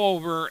go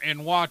over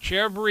and watch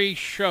every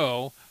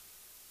show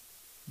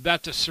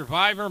that the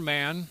Survivor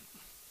Man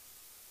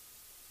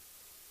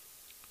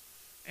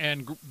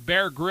and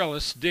Bear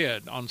Grylls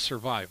did on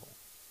survival.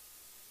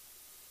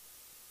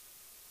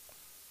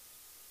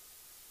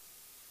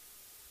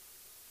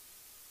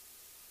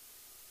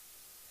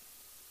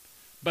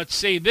 But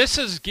see, this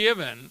is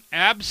given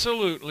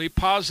absolutely,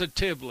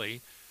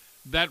 positively,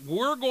 that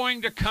we're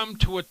going to come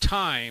to a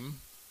time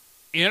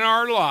in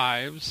our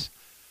lives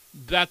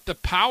that the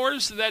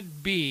powers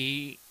that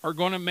be are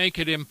going to make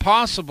it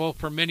impossible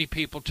for many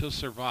people to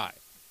survive.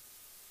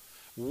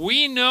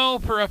 We know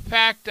for a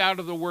fact out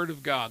of the Word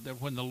of God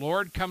that when the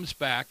Lord comes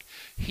back,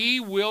 He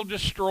will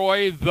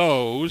destroy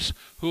those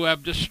who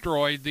have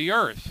destroyed the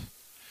earth.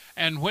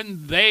 And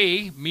when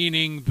they,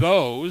 meaning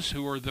those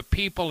who are the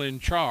people in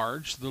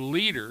charge, the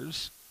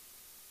leaders,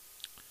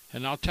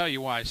 and I'll tell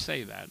you why I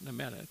say that in a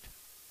minute,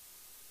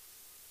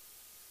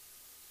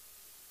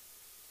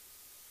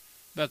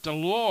 that the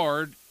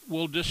Lord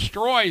will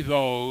destroy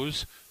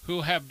those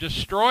who have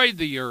destroyed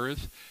the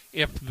earth.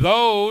 If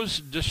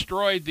those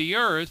destroyed the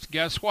earth,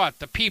 guess what?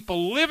 The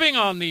people living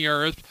on the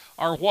earth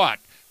are what?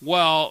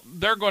 Well,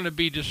 they're going to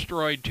be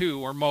destroyed too,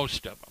 or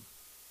most of them.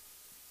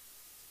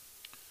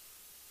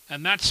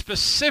 And that's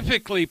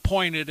specifically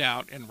pointed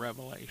out in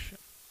Revelation.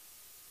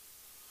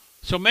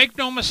 So make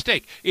no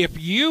mistake, if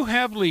you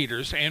have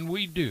leaders, and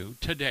we do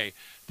today,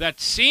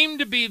 that seem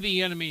to be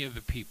the enemy of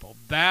the people,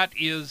 that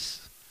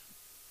is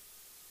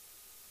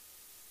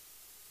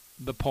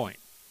the point.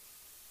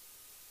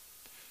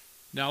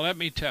 Now let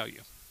me tell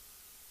you.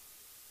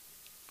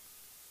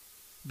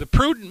 The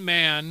prudent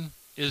man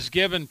is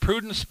given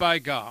prudence by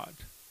God,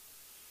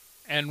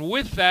 and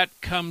with that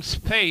comes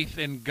faith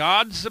in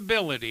God's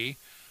ability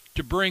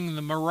to bring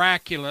the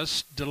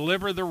miraculous,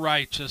 deliver the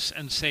righteous,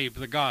 and save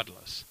the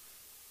godless,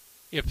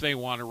 if they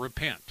want to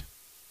repent.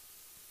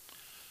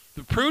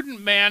 The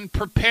prudent man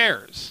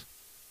prepares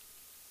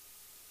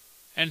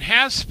and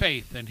has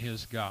faith in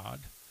his God,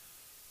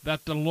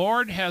 that the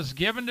Lord has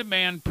given to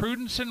man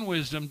prudence and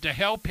wisdom to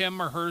help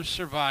him or her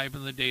survive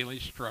in the daily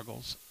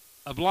struggles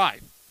of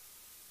life.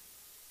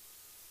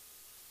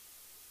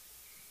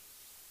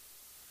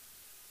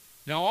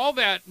 Now, all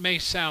that may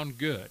sound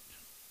good,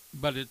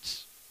 but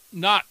it's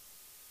not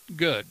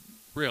good,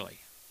 really,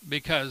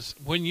 because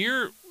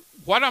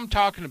what I'm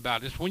talking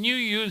about is when you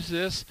use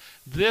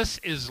this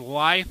is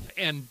life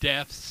and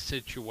death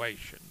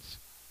situations.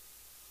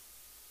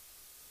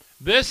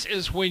 This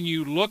is when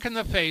you look in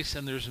the face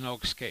and there's no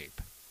escape.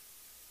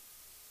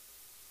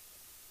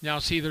 Now,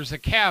 see, there's a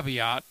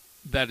caveat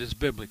that is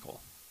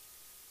biblical.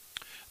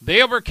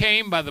 They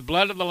overcame by the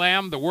blood of the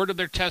Lamb, the word of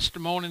their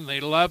testimony, and they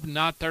loved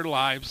not their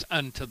lives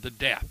unto the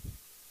death.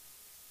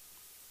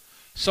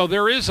 So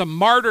there is a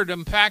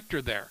martyrdom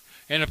factor there.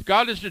 And if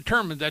God has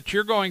determined that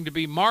you're going to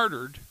be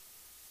martyred,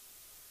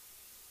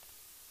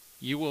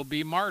 you will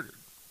be martyred.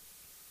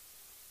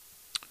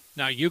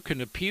 Now, you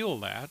can appeal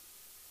that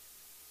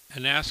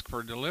and ask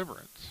for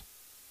deliverance.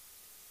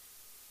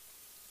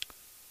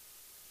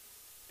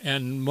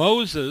 And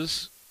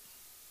Moses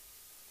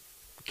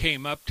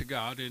came up to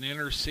God and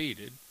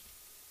interceded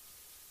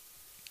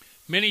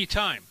many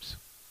times,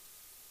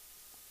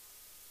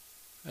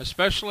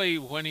 especially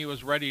when he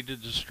was ready to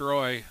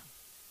destroy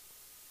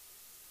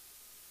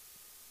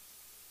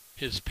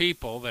his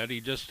people that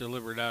he just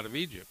delivered out of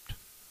Egypt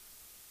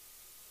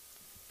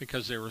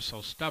because they were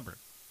so stubborn.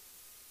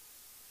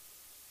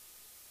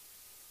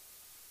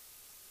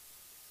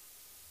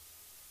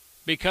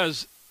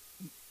 Because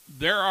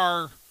there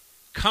are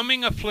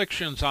coming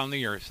afflictions on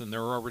the earth, and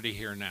they're already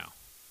here now.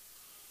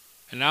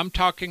 And I'm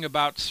talking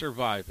about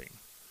surviving.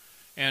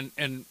 And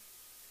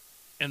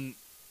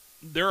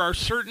there are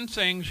certain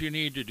things you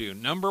need to do.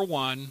 Number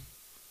one,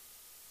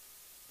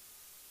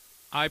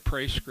 I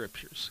pray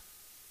scriptures.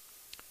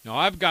 Now,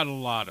 I've got a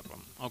lot of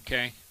them,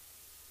 okay?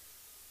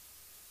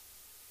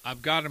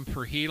 I've got them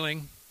for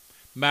healing.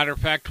 Matter of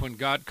fact, when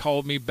God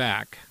called me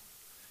back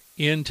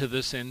into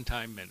this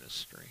end-time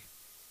ministry,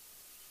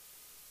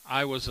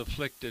 I was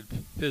afflicted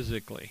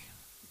physically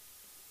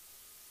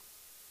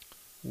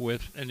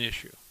with an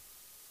issue.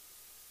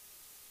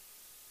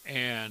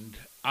 And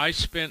I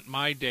spent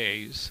my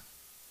days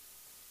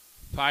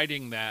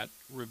fighting that,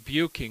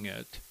 rebuking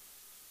it,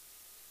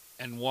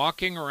 and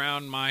walking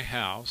around my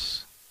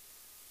house,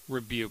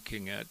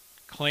 rebuking it,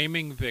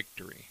 claiming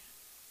victory.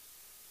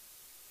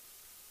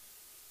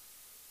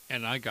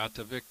 And I got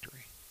the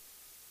victory.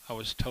 I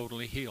was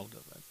totally healed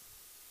of it.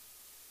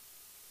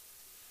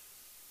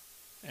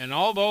 And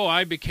although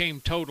I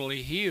became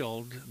totally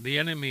healed, the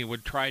enemy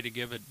would try to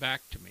give it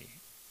back to me.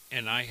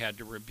 And I had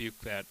to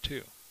rebuke that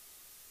too.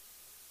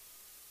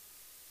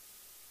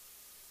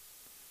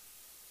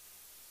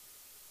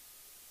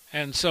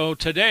 And so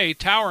today,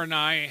 Tower and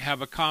I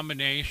have a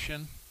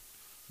combination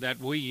that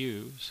we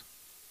use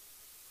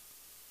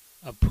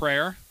of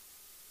prayer,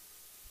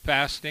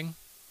 fasting,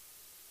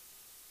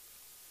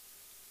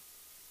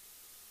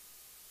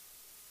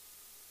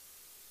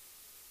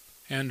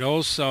 and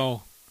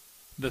also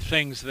the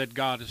things that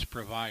God has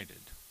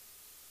provided.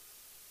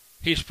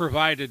 He's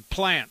provided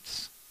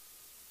plants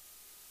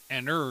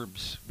and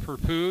herbs for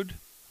food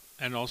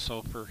and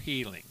also for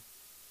healing.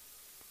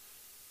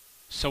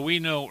 So we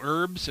know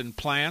herbs and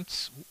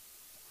plants.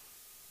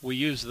 We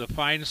use the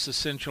finest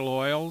essential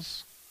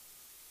oils.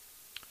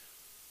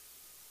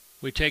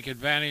 We take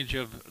advantage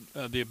of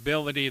the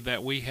ability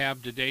that we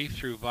have today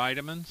through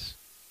vitamins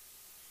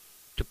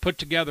to put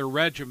together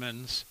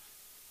regimens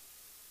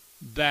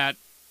that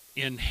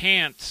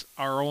enhance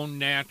our own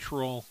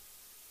natural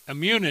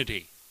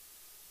immunity.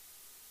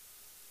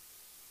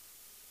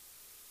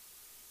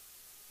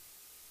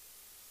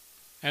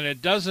 And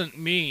it doesn't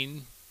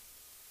mean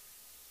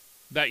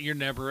that you're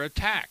never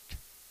attacked.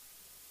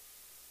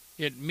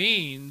 It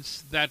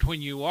means that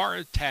when you are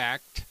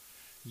attacked,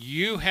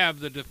 you have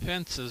the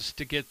defenses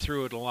to get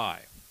through it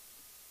alive.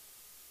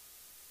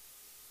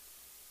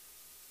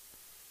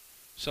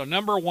 So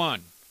number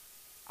one,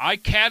 I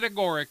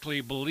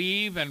categorically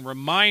believe and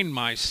remind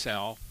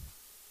myself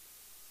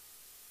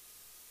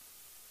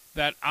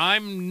that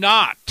I'm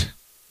not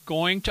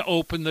going to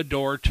open the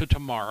door to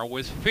tomorrow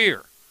with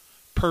fear.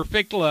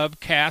 Perfect love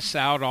casts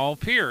out all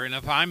fear. And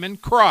if I'm in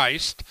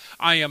Christ,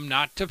 I am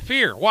not to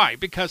fear. Why?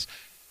 Because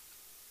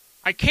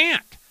I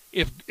can't.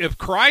 If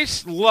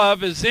Christ's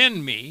love is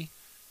in me,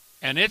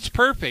 and it's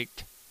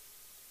perfect,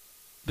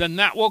 then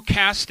that will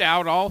cast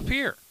out all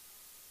fear.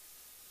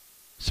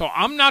 So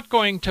I'm not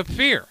going to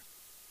fear.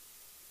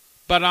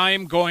 But I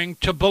am going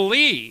to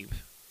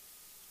believe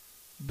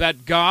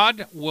that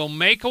God will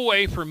make a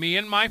way for me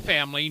and my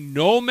family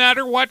no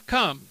matter what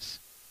comes.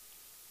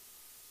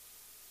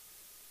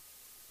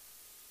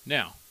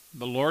 Now,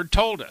 the Lord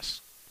told us,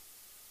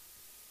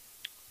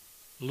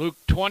 Luke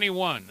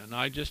 21, and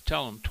I just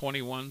tell them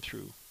 21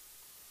 through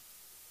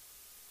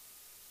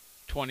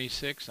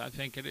 26, I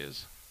think it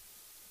is.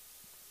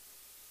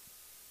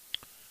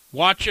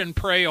 Watch and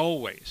pray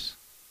always,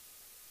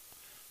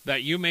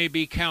 that you may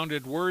be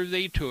counted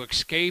worthy to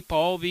escape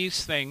all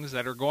these things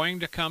that are going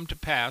to come to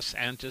pass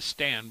and to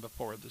stand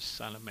before the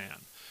Son of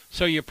Man.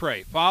 So you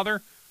pray,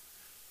 Father,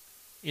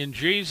 in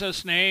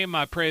Jesus' name,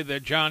 I pray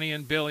that Johnny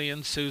and Billy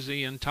and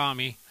Susie and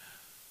Tommy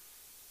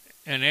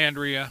and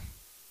Andrea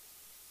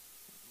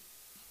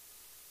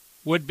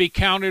would be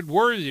counted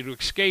worthy to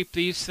escape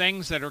these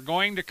things that are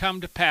going to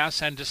come to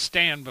pass and to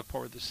stand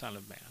before the Son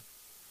of Man.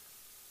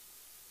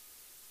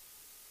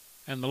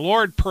 And the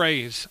Lord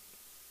prays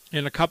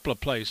in a couple of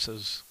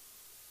places.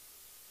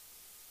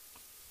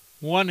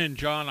 One in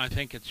John, I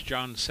think it's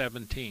John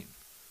 17,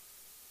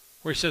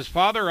 where he says,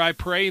 Father, I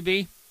pray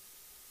thee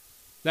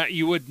that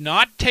you would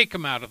not take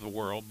them out of the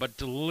world, but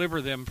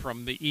deliver them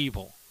from the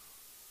evil.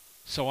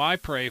 So I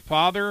pray,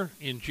 Father,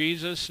 in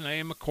Jesus'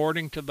 name,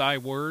 according to thy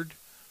word,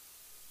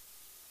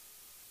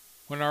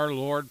 when our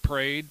Lord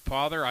prayed,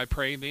 Father, I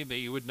pray thee that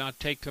you would not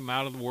take them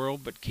out of the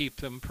world, but keep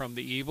them from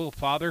the evil.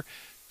 Father,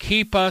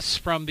 keep us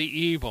from the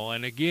evil.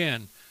 And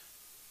again,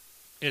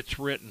 it's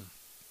written,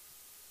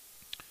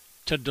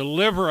 to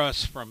deliver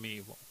us from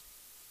evil.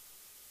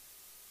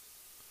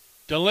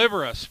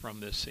 Deliver us from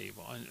this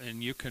evil,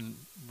 and you can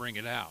bring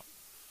it out.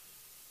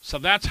 So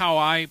that's how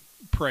I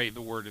pray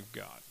the Word of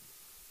God.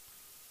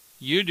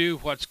 You do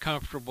what's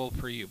comfortable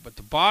for you. But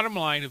the bottom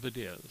line of it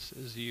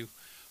is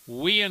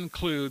we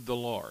include the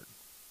Lord.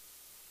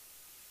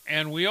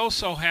 And we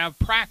also have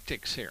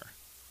practice here.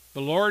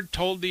 The Lord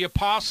told the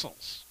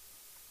apostles,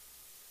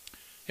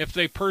 if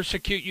they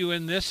persecute you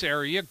in this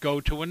area, go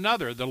to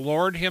another. The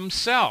Lord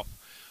himself,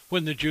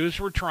 when the Jews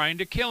were trying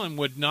to kill him,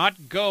 would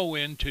not go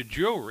into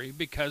Jewry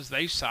because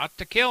they sought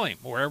to kill him,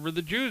 wherever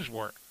the Jews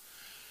were.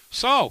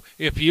 So,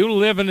 if you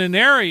live in an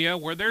area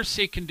where they're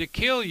seeking to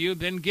kill you,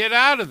 then get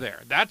out of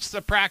there. That's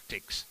the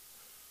practice.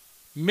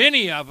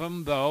 Many of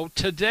them, though,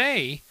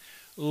 today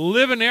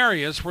live in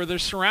areas where they're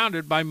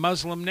surrounded by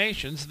Muslim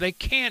nations. They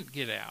can't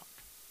get out.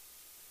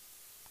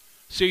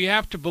 So you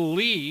have to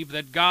believe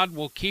that God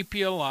will keep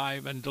you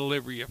alive and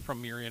deliver you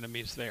from your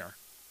enemies there.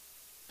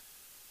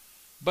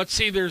 But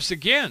see, there's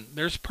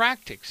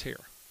practice here.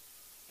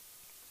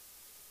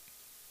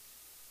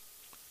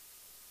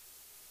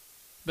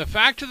 The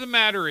fact of the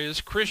matter is,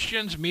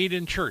 Christians meet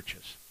in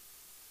churches.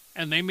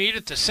 And they meet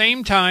at the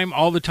same time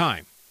all the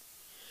time.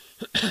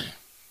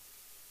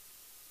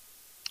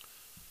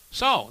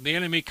 So, the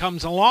enemy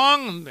comes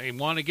along, and they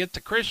want to get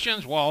the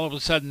Christians. Well, all of a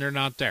sudden, they're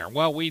not there.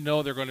 Well, we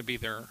know they're going to be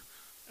there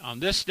on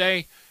this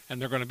day,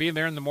 and they're going to be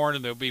there in the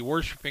morning. They'll be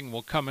worshiping.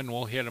 We'll come and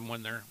we'll hit them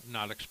when they're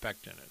not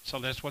expecting it. So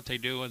that's what they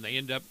do, and they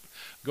end up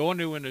going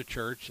into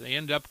church. They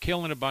end up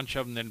killing a bunch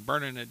of them, then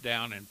burning it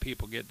down, and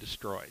people get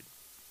destroyed.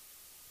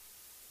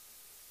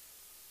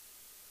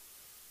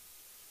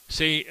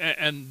 See,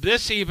 and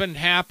this even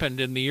happened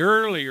in the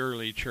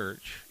early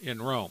church in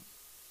Rome.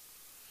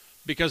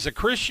 Because the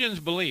Christians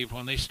believed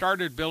when they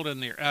started building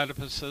their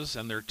edifices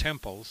and their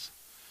temples,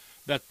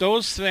 that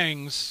those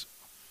things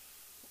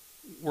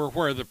were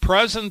where the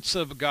presence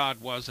of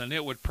God was, and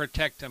it would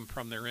protect them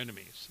from their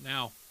enemies.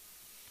 Now,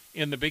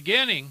 in the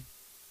beginning,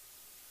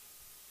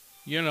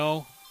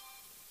 and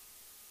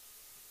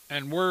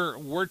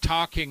we're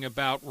talking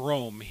about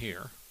Rome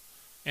here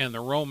and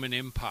the Roman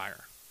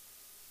Empire.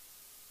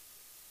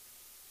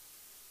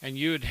 And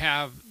you'd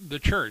have the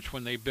church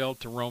when they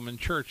built the Roman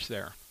church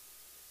there.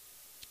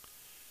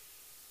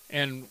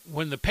 And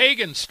when the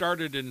pagans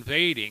started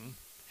invading,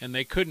 and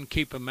they couldn't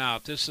keep them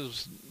out, this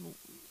is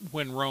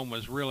when Rome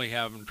was really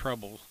having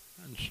trouble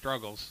and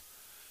struggles.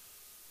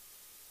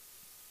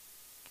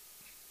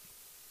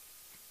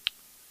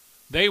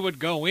 They would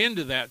go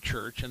into that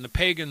church, and the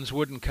pagans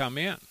wouldn't come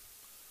in.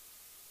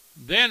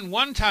 Then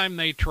one time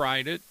they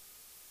tried it,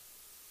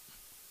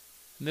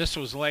 and this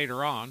was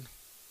later on.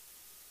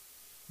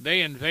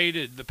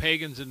 The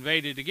pagans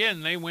invaded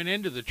again. They went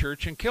into the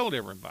church and killed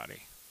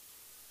everybody.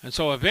 And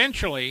so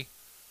eventually,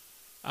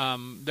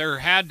 there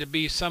had to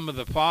be some of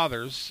the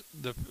fathers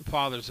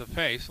of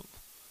faith,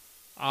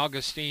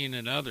 Augustine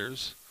and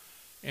others,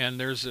 and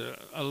there's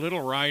a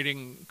little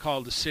writing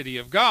called The City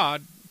of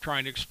God,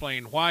 trying to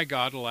explain why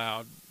God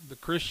allowed the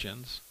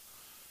Christians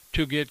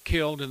to get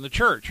killed in the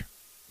church.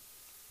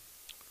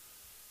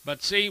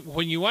 But see,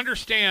 when you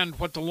understand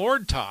what the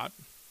Lord taught,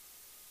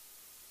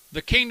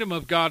 the kingdom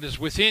of God is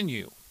within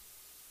you.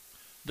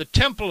 The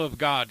temple of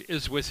God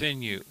is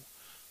within you.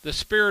 The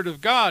Spirit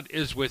of God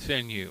is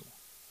within you.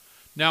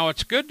 Now,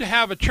 it's good to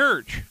have a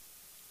church,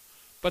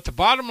 but the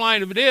bottom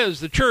line of it is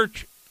the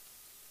church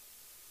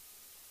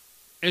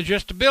is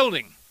just a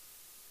building.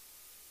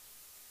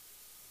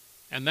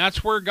 And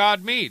that's where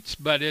God meets.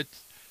 But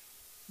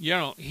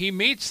He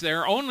meets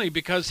there only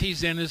because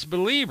He's in His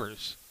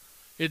believers.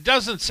 It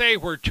doesn't say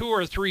where 2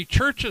 or 3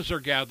 churches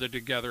are gathered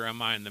together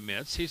am I in the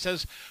midst. He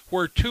says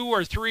where 2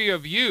 or 3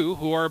 of you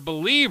who are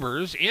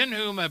believers, in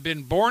whom have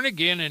been born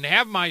again and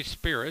have my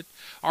Spirit,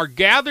 are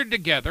gathered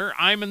together,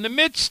 I'm in the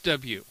midst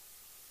of you.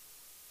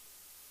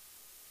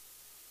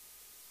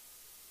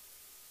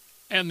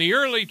 And the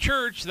early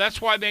church,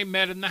 that's why they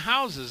met in the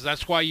houses.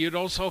 That's why you'd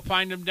also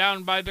find them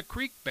down by the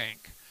creek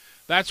bank.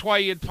 That's why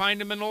you'd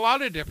find them in a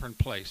lot of different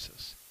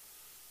places.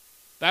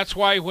 That's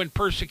why when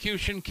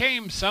persecution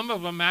came, some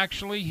of them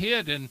actually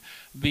hid in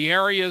the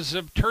areas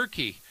of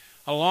Turkey,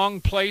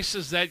 along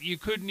places that you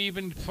couldn't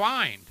even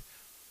find,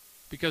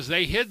 because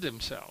they hid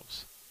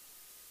themselves.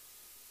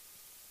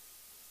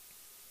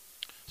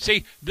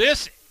 See,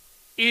 this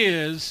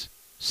is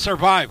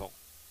survival.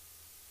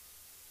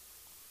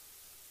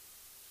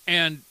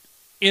 And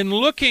in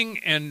looking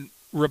and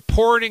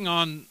reporting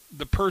on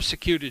the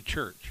persecuted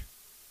church,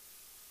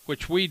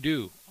 which we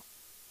do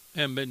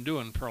and have been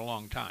doing for a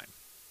long time,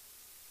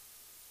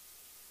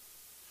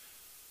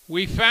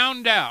 we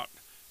found out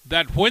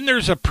that when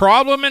there's a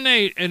problem in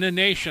a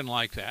nation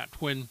like that,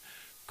 when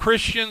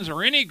Christians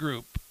or any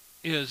group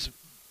is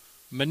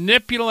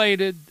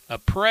manipulated,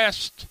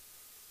 oppressed,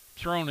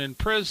 thrown in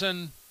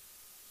prison,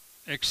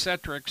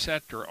 etc.,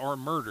 or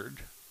murdered,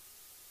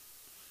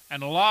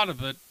 and a lot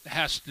of it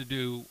has to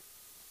do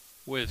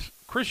with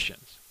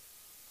Christians,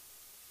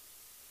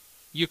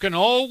 you can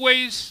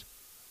always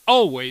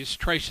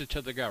trace it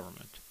to the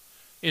government.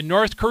 In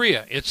North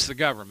Korea, it's the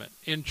government.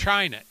 In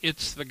China,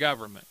 it's the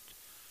government.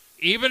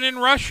 Even in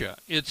Russia,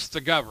 it's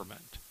the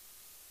government.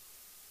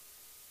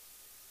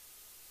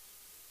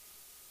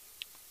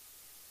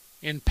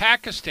 In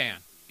Pakistan,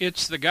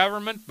 it's the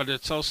government, but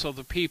it's also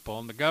the people.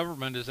 And the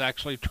government is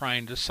actually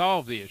trying to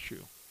solve the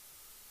issue,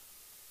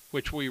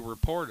 which we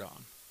report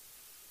on.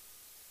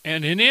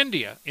 And in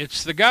India,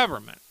 it's the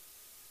government,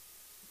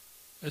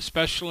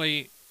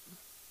 especially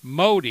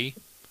Modi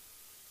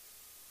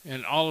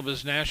and all of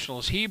his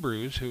nationalist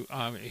Hindus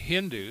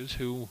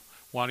who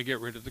want to get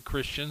rid of the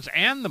Christians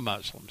and the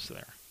Muslims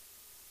there.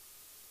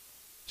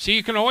 See,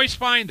 you can always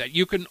find that.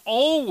 You can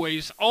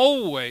always,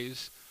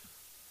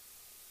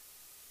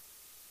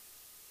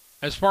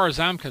 as far as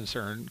I'm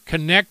concerned,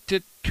 connect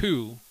it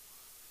to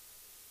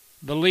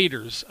the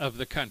leaders of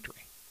the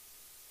country,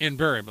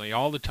 invariably,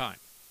 all the time.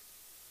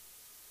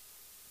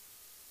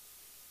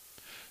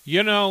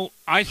 You know,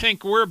 I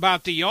think we're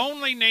about the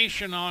only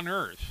nation on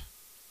earth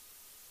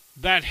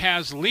that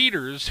has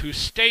leaders who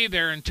stay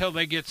there until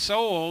they get so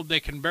old they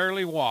can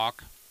barely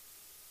walk,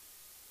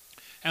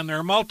 and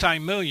they're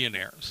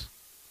multimillionaires,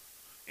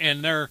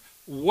 and they're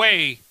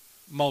way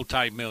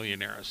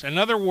multimillionaires. In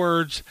other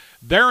words,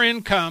 their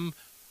income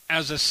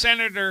as a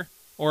senator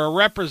or a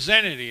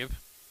representative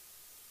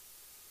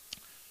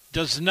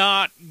does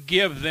not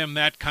give them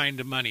that kind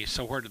of money.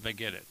 So where do they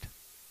get it?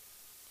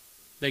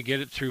 They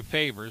get it through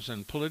favors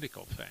and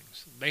political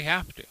things. They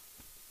have to.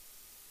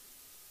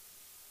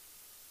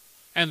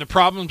 And the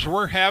problems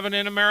we're having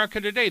in America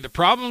today, the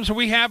problems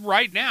we have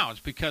right now is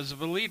because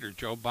of a leader,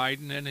 Joe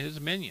Biden and his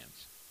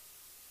minions.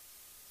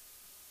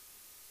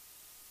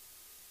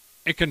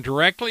 It can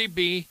directly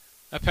be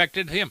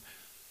affected him.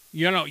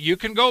 You know, you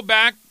can go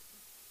back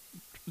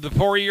the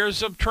 4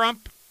 years of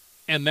Trump,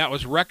 and that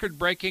was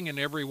record-breaking in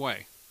every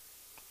way.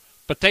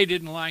 But they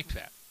didn't like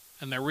that.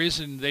 And the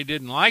reason they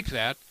didn't like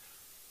that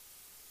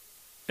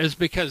is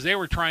because they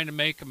were trying to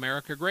make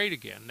America great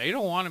again. They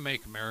don't want to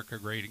make America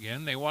great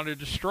again. They want to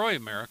destroy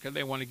America.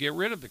 They want to get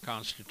rid of the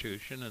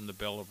Constitution and the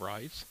Bill of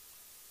Rights.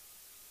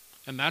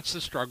 And that's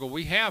the struggle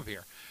we have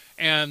here.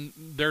 And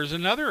there's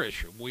another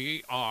issue.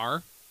 We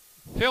are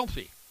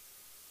filthy.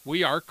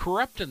 We are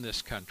corrupt in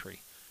this country.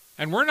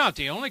 And we're not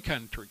the only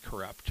country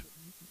corrupt.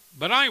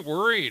 But I ain't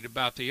worried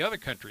about the other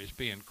countries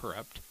being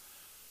corrupt,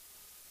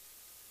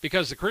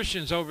 because the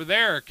Christians over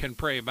there can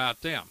pray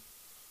about them.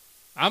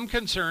 I'm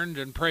concerned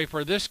and pray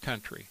for this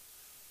country.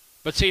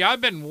 But see,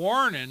 I've been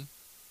warning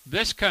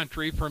this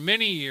country for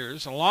many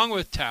years, along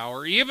with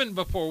Tower. Even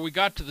before we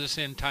got to this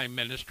end-time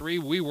ministry,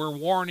 we were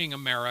warning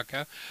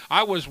America.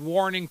 I was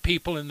warning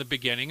people in the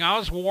beginning. I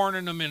was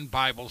warning them in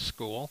Bible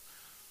school.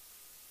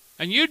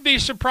 And you'd be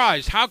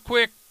surprised how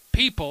quick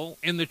people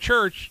in the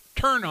church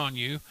turn on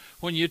you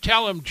when you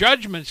tell them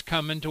judgment's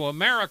coming to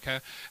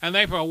America. And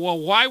they go, well,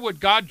 why would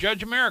God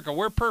judge America?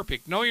 We're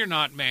perfect. No, you're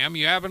not, ma'am.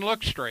 You haven't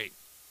looked straight.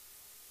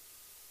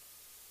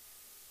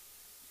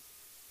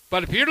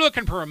 But if you're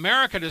looking for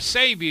America to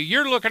save you,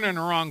 you're looking in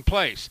the wrong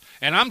place.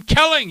 And I'm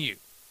telling you,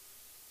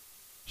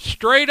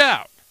 straight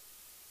out,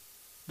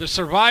 the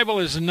survival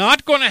is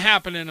not going to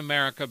happen in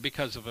America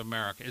because of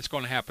America. It's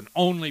going to happen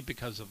only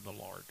because of the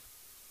Lord.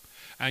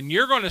 And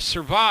you're going to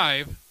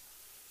survive.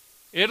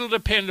 It'll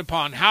depend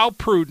upon how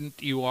prudent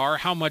you are,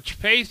 how much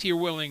faith you're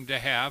willing to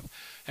have,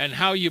 and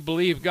how you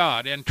believe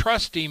God, and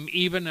trust Him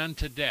even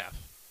unto death.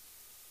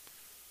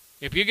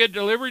 If you get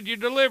delivered, you're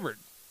delivered.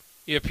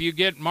 If you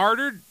get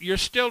martyred, you're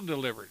still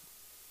delivered.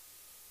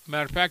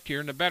 Matter of fact,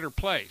 you're in a better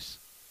place.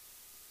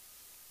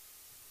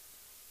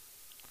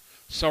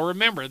 So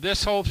remember,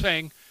 this whole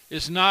thing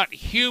is not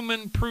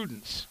human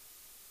prudence.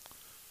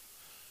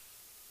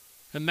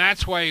 And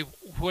that's why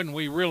when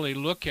we really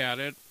look at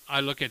it, I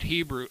look at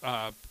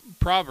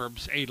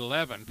Proverbs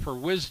 8:11. For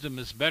wisdom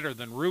is better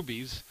than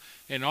rubies,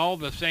 and all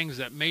the things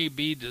that may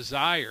be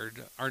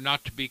desired are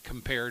not to be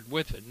compared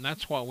with it. And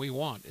that's what we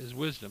want, is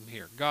wisdom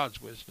here,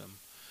 God's wisdom.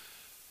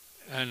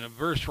 And a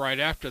verse right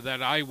after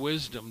that, I,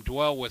 wisdom,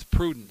 dwell with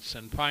prudence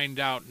and find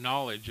out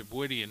knowledge of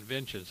witty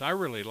inventions. I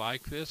really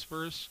like this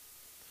verse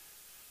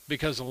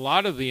because a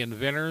lot of the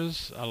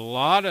inventors, a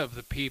lot of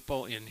the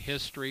people in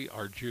history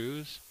are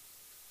Jews.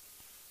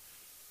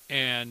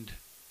 And,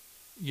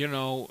 you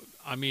know,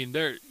 I mean,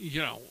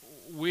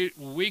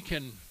 we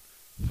can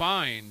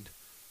find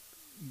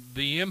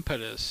the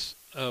impetus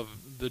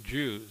of the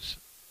Jews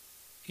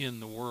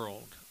in the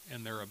world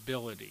and their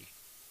ability.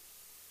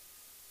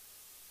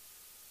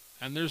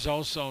 And there's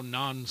also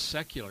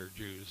non-secular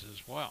Jews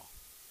as well.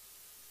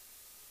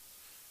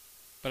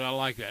 But I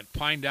like that.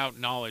 Find out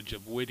knowledge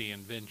of witty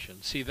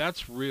invention. See,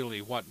 that's really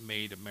what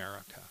made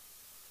America.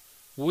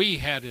 We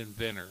had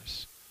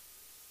inventors.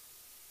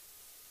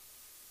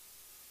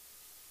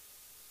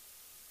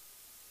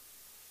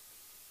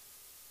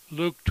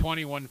 Luke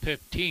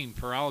 21:15,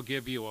 for I'll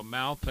give you a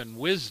mouth and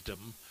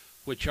wisdom,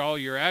 which all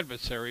your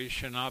adversaries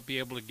shall not be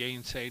able to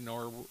gainsay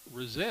nor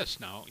resist.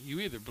 Now,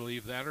 you either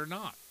believe that or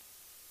not.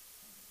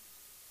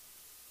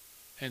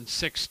 And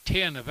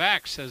 6:10 of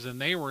Acts says, and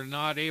they were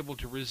not able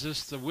to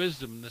resist the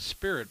wisdom and the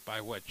Spirit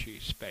by what ye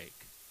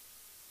spake.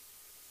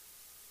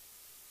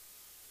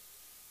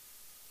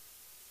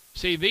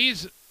 See,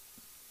 these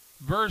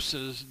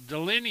verses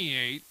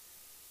delineate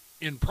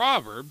in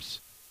Proverbs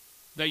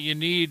that you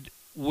need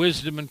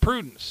wisdom and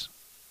prudence.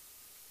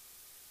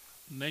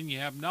 And then you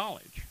have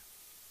knowledge.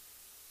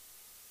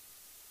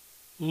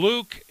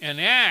 Luke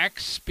and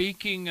Acts,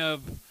 speaking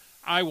of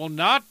I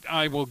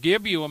will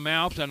give you a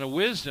mouth and a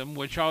wisdom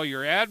which all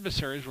your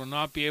adversaries will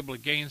not be able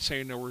to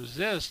gainsay nor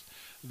resist.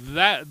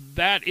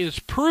 That is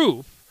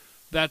proof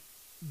that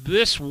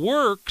this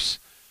works,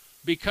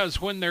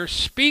 because when they're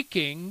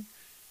speaking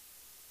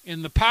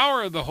in the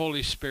power of the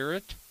Holy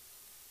Spirit,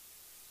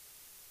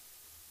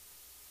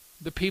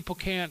 the people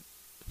can't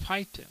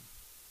fight them.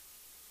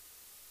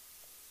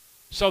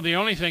 So the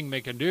only thing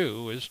they can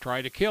do is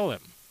try to kill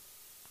him.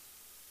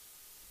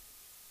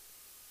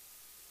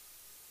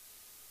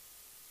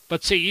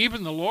 But see,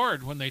 even the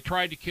Lord, when they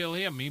tried to kill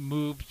him, he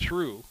moved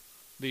through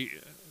the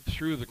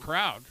through the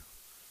crowd,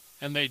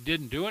 and they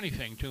didn't do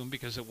anything to him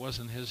because it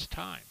wasn't his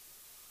time.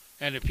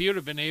 And if you'd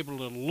have been able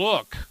to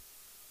look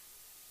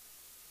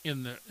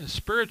in the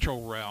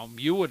spiritual realm,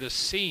 you would have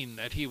seen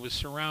that he was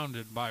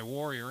surrounded by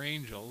warrior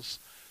angels,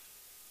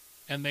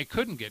 and they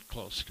couldn't get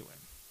close to him.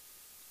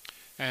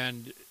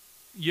 And,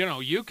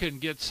 you can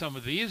get some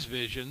of these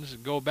visions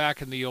and go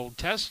back in the Old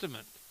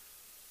Testament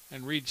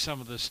and read some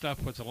of the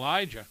stuff with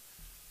Elijah.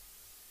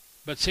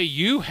 But see,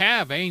 you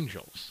have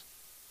angels.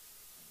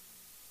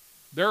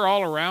 They're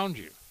all around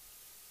you.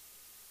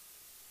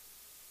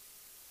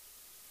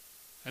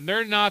 And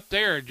they're not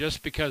there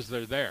just because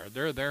they're there.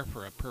 They're there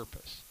for a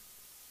purpose.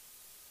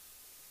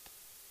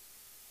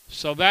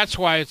 So that's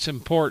why it's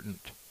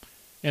important.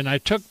 And I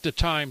took the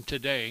time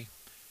today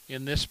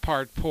in this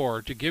part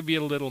 4 to give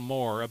you a little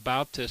more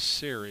about this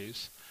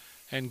series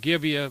and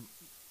give you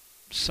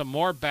some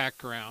more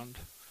background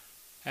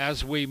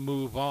as we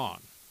move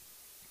on.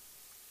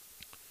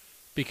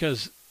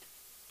 Because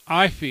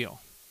I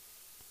feel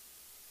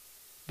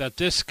that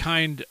this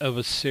kind of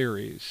a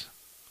series,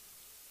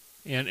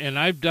 and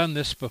I've done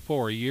this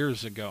before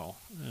years ago,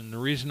 and the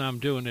reason I'm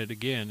doing it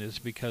again is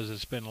because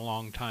it's been a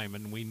long time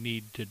and we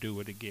need to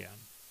do it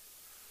again.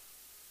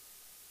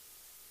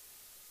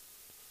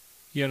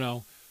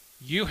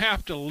 You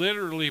have to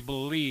literally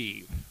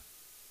believe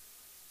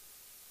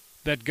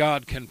that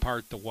God can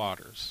part the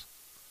waters.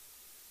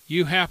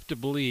 You have to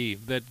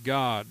believe that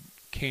God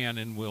can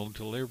and will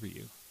deliver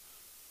you.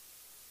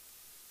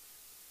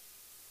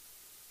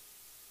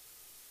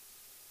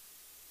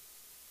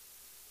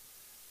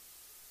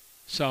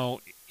 So,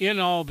 in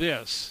all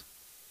this,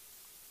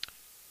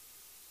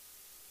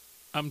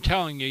 I'm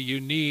telling you, you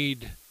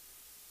need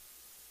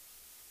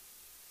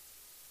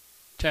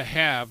to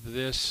have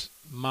this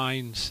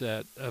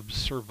mindset of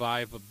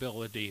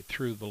survivability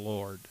through the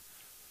Lord.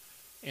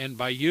 And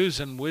by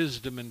using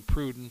wisdom and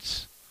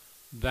prudence,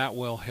 that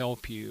will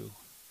help you.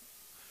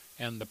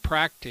 And the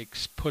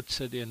practice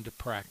puts it into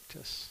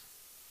practice.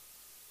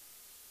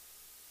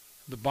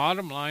 The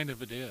bottom line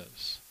of it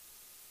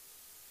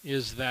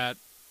is that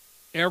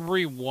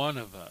every one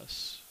of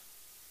us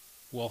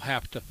will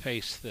have to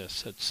face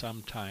this at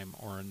some time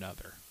or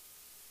another.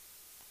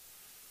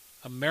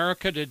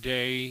 America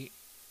today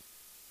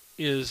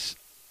is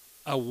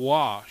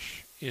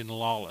awash in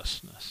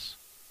lawlessness.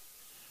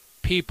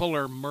 People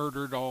are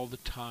murdered all the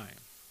time.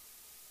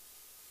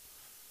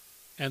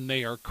 And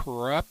they are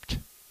corrupt.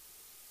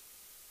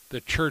 The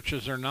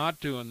churches are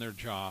not doing their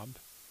job.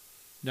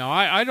 Now,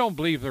 I don't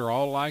believe they're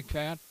all like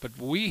that, but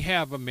we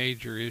have a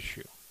major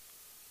issue.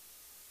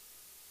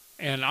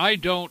 And I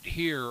don't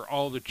hear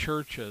all the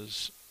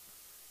churches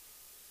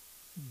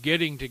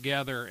getting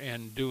together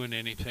and doing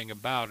anything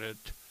about it,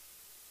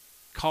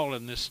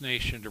 calling this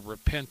nation to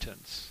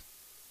repentance.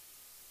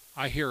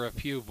 I hear a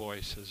few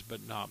voices,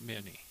 but not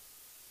many.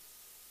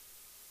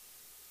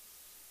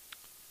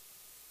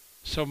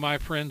 So, my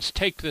friends,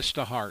 take this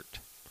to heart.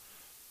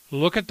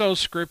 Look at those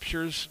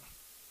scriptures.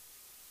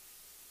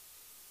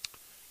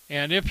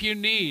 And if you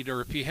need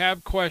or if you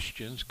have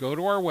questions, go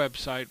to our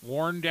website,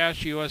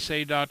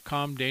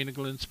 warn-usa.com,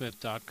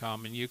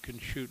 danaglennsmith.com, and you can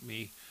shoot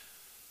me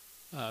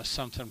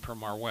something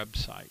from our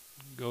website.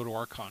 Go to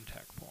our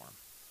contact form.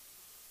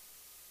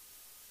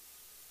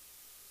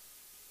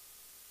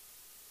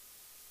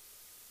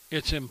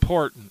 It's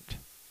important.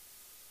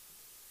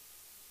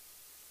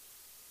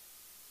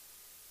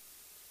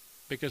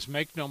 Because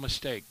make no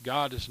mistake,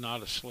 God is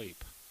not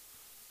asleep.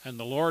 And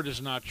the Lord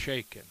is not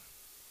shaken.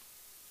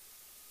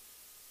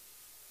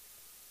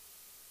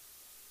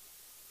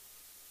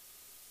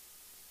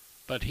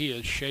 But he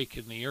has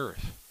shaken the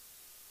earth.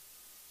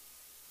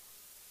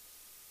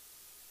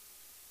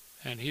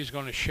 And he's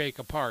going to shake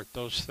apart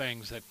those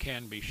things that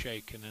can be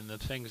shaken, and the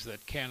things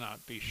that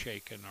cannot be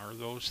shaken are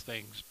those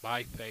things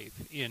by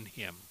faith in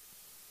him.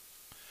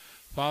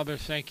 Father,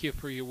 thank you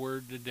for your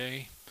word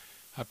today.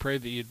 I pray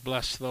that you'd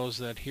bless those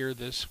that hear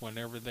this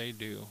whenever they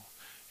do.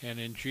 And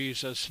in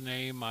Jesus'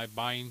 name, I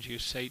bind you,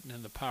 Satan,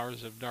 and the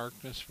powers of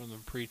darkness from the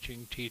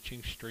preaching,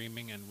 teaching,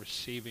 streaming, and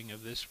receiving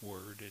of this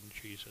word in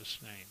Jesus'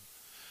 name.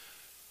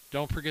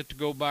 Don't forget to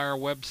go by our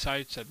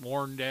websites at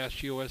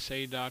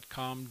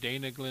warn-usa.com,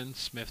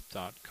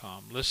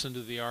 danaglennsmith.com. Listen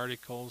to the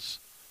articles.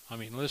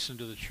 Listen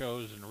to the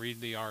shows and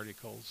read the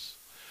articles.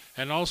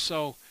 And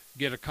also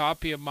get a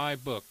copy of my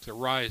book, The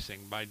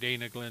Rising, by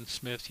Dana Glenn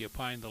Smith. You'll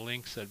find the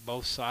links at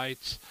both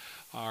sites.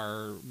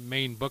 Our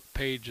main book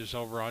page is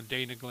over on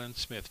Dana Glenn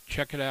Smith.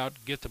 Check it out,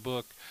 get the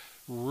book,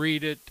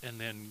 read it, and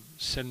then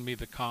send me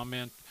the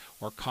comment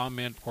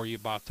where you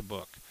bought the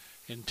book.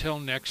 Until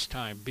next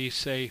time, be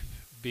safe,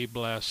 be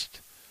blessed.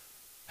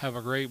 Have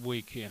a great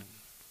weekend.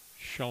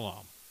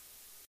 Shalom.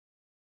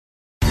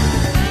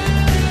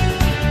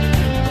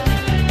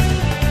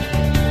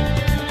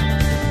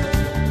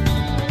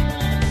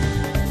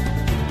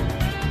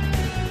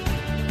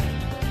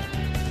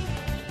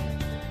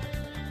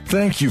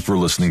 Thank you for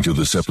listening to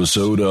this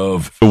episode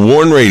of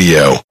Warn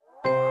Radio.